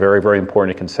attributes are very, very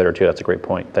important to consider, too. That's a great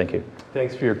point. Thank you.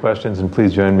 Thanks for your questions, and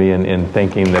please join me in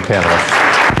thanking the panelists.